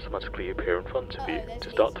mask will automatically appear in front of you. To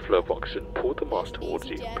start the flow of oxygen, pull the mask towards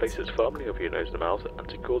you, place it firmly over your nose and mouth,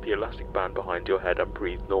 and secure the elastic band behind your head and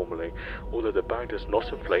breathe normally. Although the bag does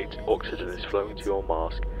not inflate, oxygen is flowing to your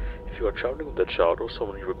mask. If you are travelling with a child or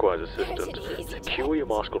someone who requires assistance, secure your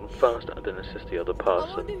mask on first and then assist the other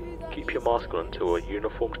person. Keep your mask on until a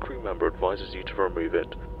uniformed crew member advises you to remove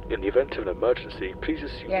it. In the event of an emergency, please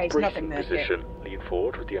assume the bracing position. Lean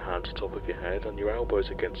forward with your hands on top of your head and your elbows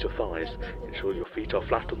against your thighs. Ensure your feet are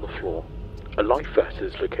flat on the floor. A life vest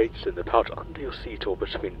is located in the pouch under your seat or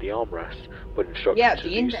between the armrests. When instructed to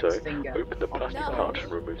do so, open the plastic pouch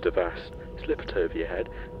and remove the vest. Slip it over your head,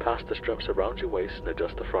 pass the straps around your waist and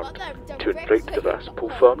adjust the front. To inflate the vest, pull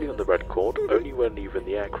firmly on the red cord only when leaving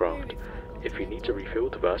the aircraft. If you need to refill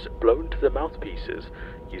the vest, blow into the mouthpieces.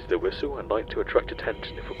 Use the whistle and light to attract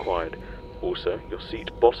attention if required. Also, your seat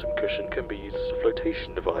bottom cushion can be used as a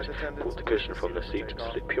flotation device. Pull the cushion from the seat,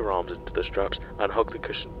 slip your arms into the straps, and hug the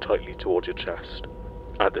cushion tightly towards your chest.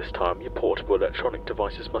 At this time, your portable electronic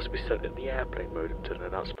devices must be set in the airplane mode until an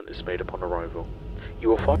announcement is made upon arrival. You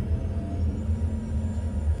will find...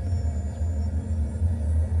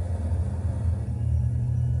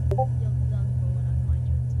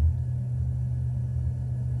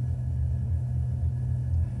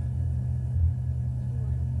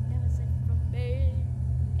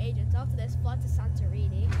 After this flight to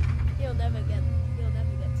Santorini, he'll never get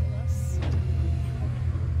to us.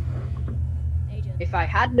 Agent. If I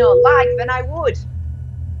had no lag, then I would.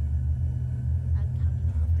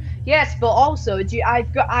 Yes, but also,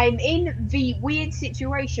 I'm in the weird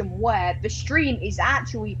situation where the stream is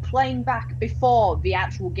actually playing back before the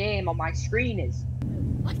actual game on my screen is.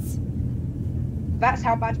 What? That's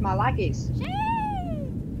how bad my lag is.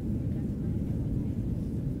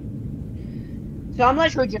 So I'm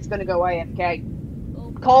literally just gonna go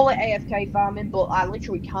AFK. Call it AFK farming, but I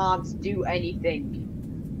literally can't do anything.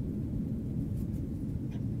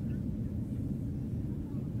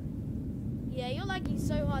 Yeah, you're lagging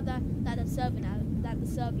so hard that the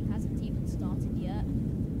serving hasn't even started yet.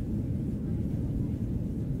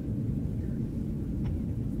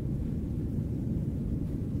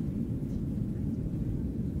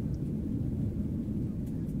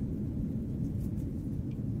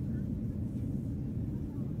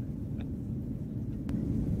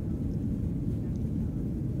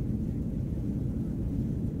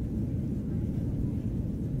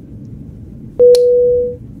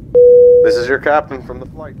 This is your captain from the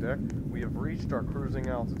flight deck. We have reached our cruising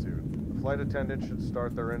altitude. The flight attendant should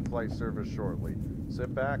start their in-flight service shortly.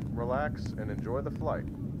 Sit back, relax, and enjoy the flight.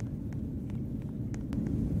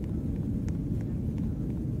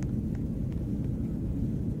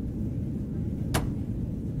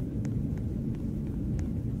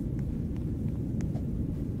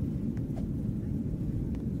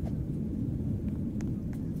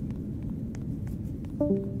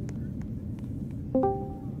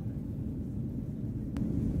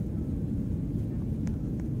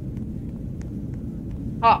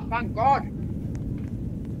 Oh, thank God.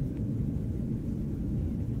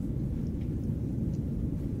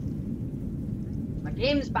 My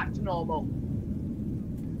game's back to normal.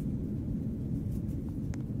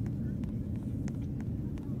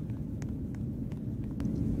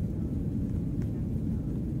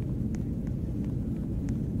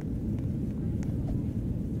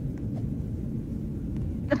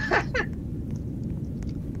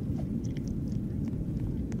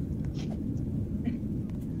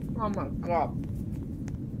 Oh my God.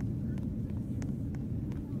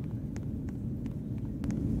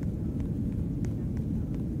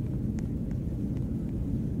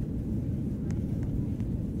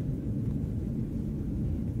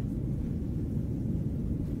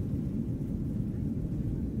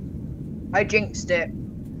 I jinxed it.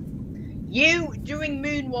 You doing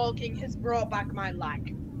moonwalking has brought back my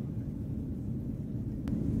lag.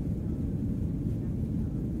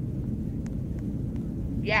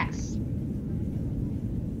 Yes.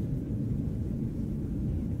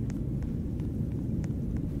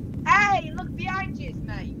 Hey, look behind you,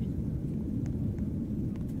 mate.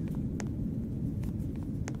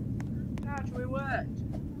 That actually worked.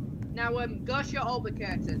 Now, go shut all the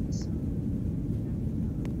curtains.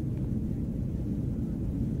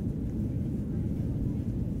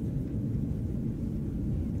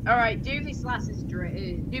 All right, do this lad's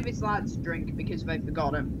drink because they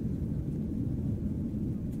forgot him.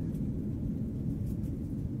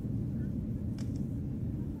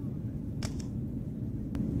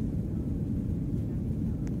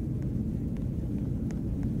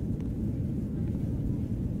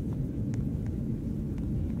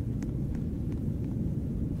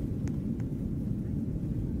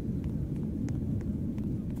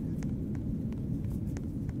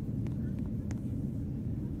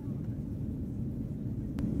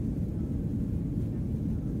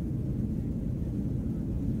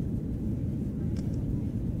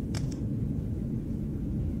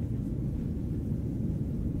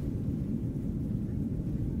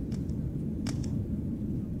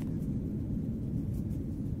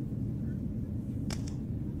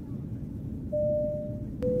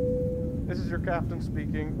 your captain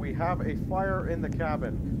speaking. We have a fire in the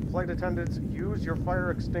cabin. Flight attendants, use your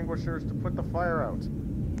fire extinguishers to put the fire out.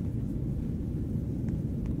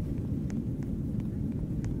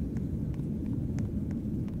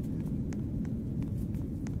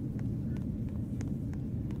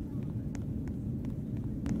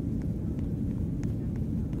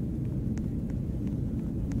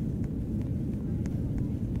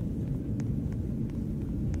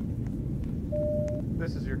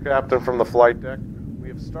 This is your captain from the flight deck. We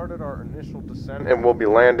have started our initial descent and will be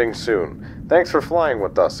landing soon. Thanks for flying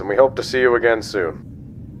with us, and we hope to see you again soon.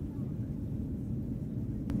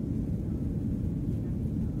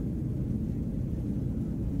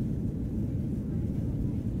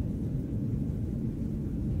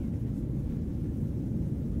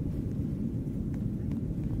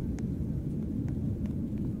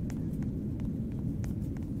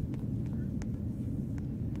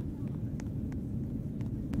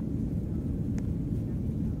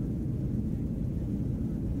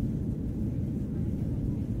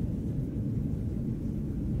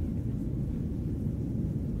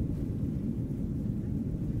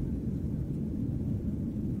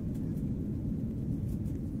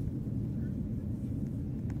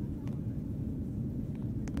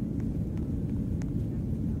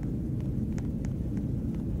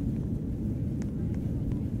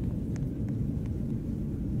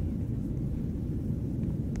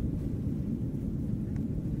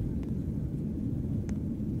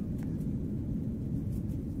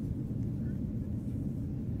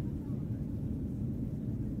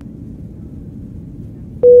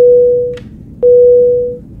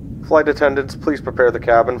 Flight attendants, please prepare the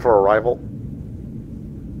cabin for arrival.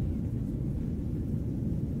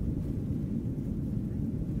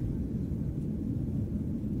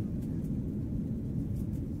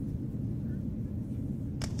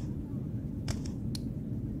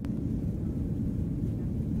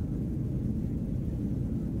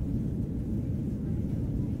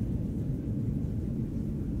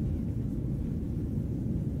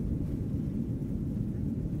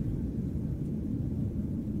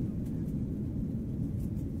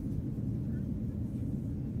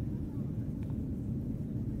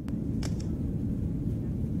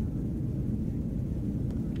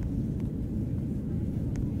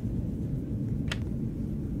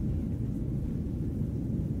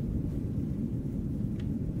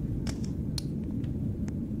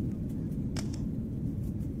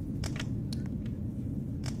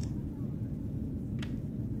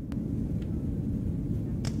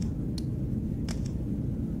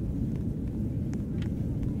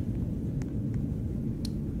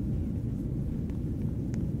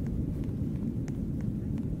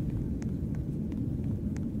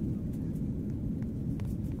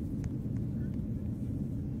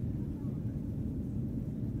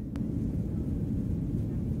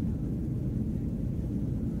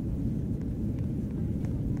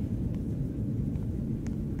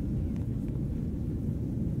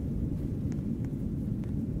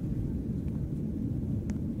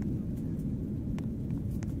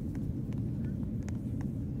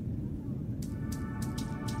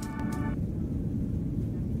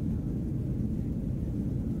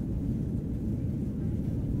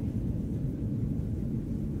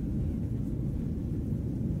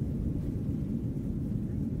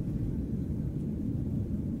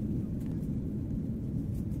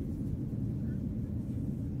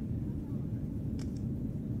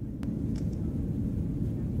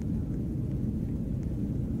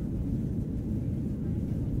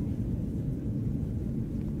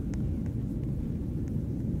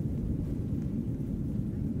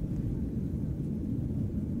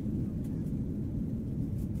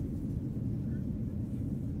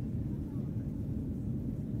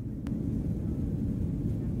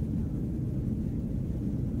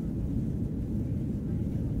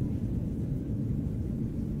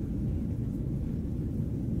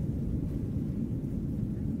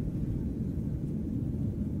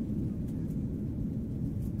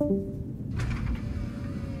 you.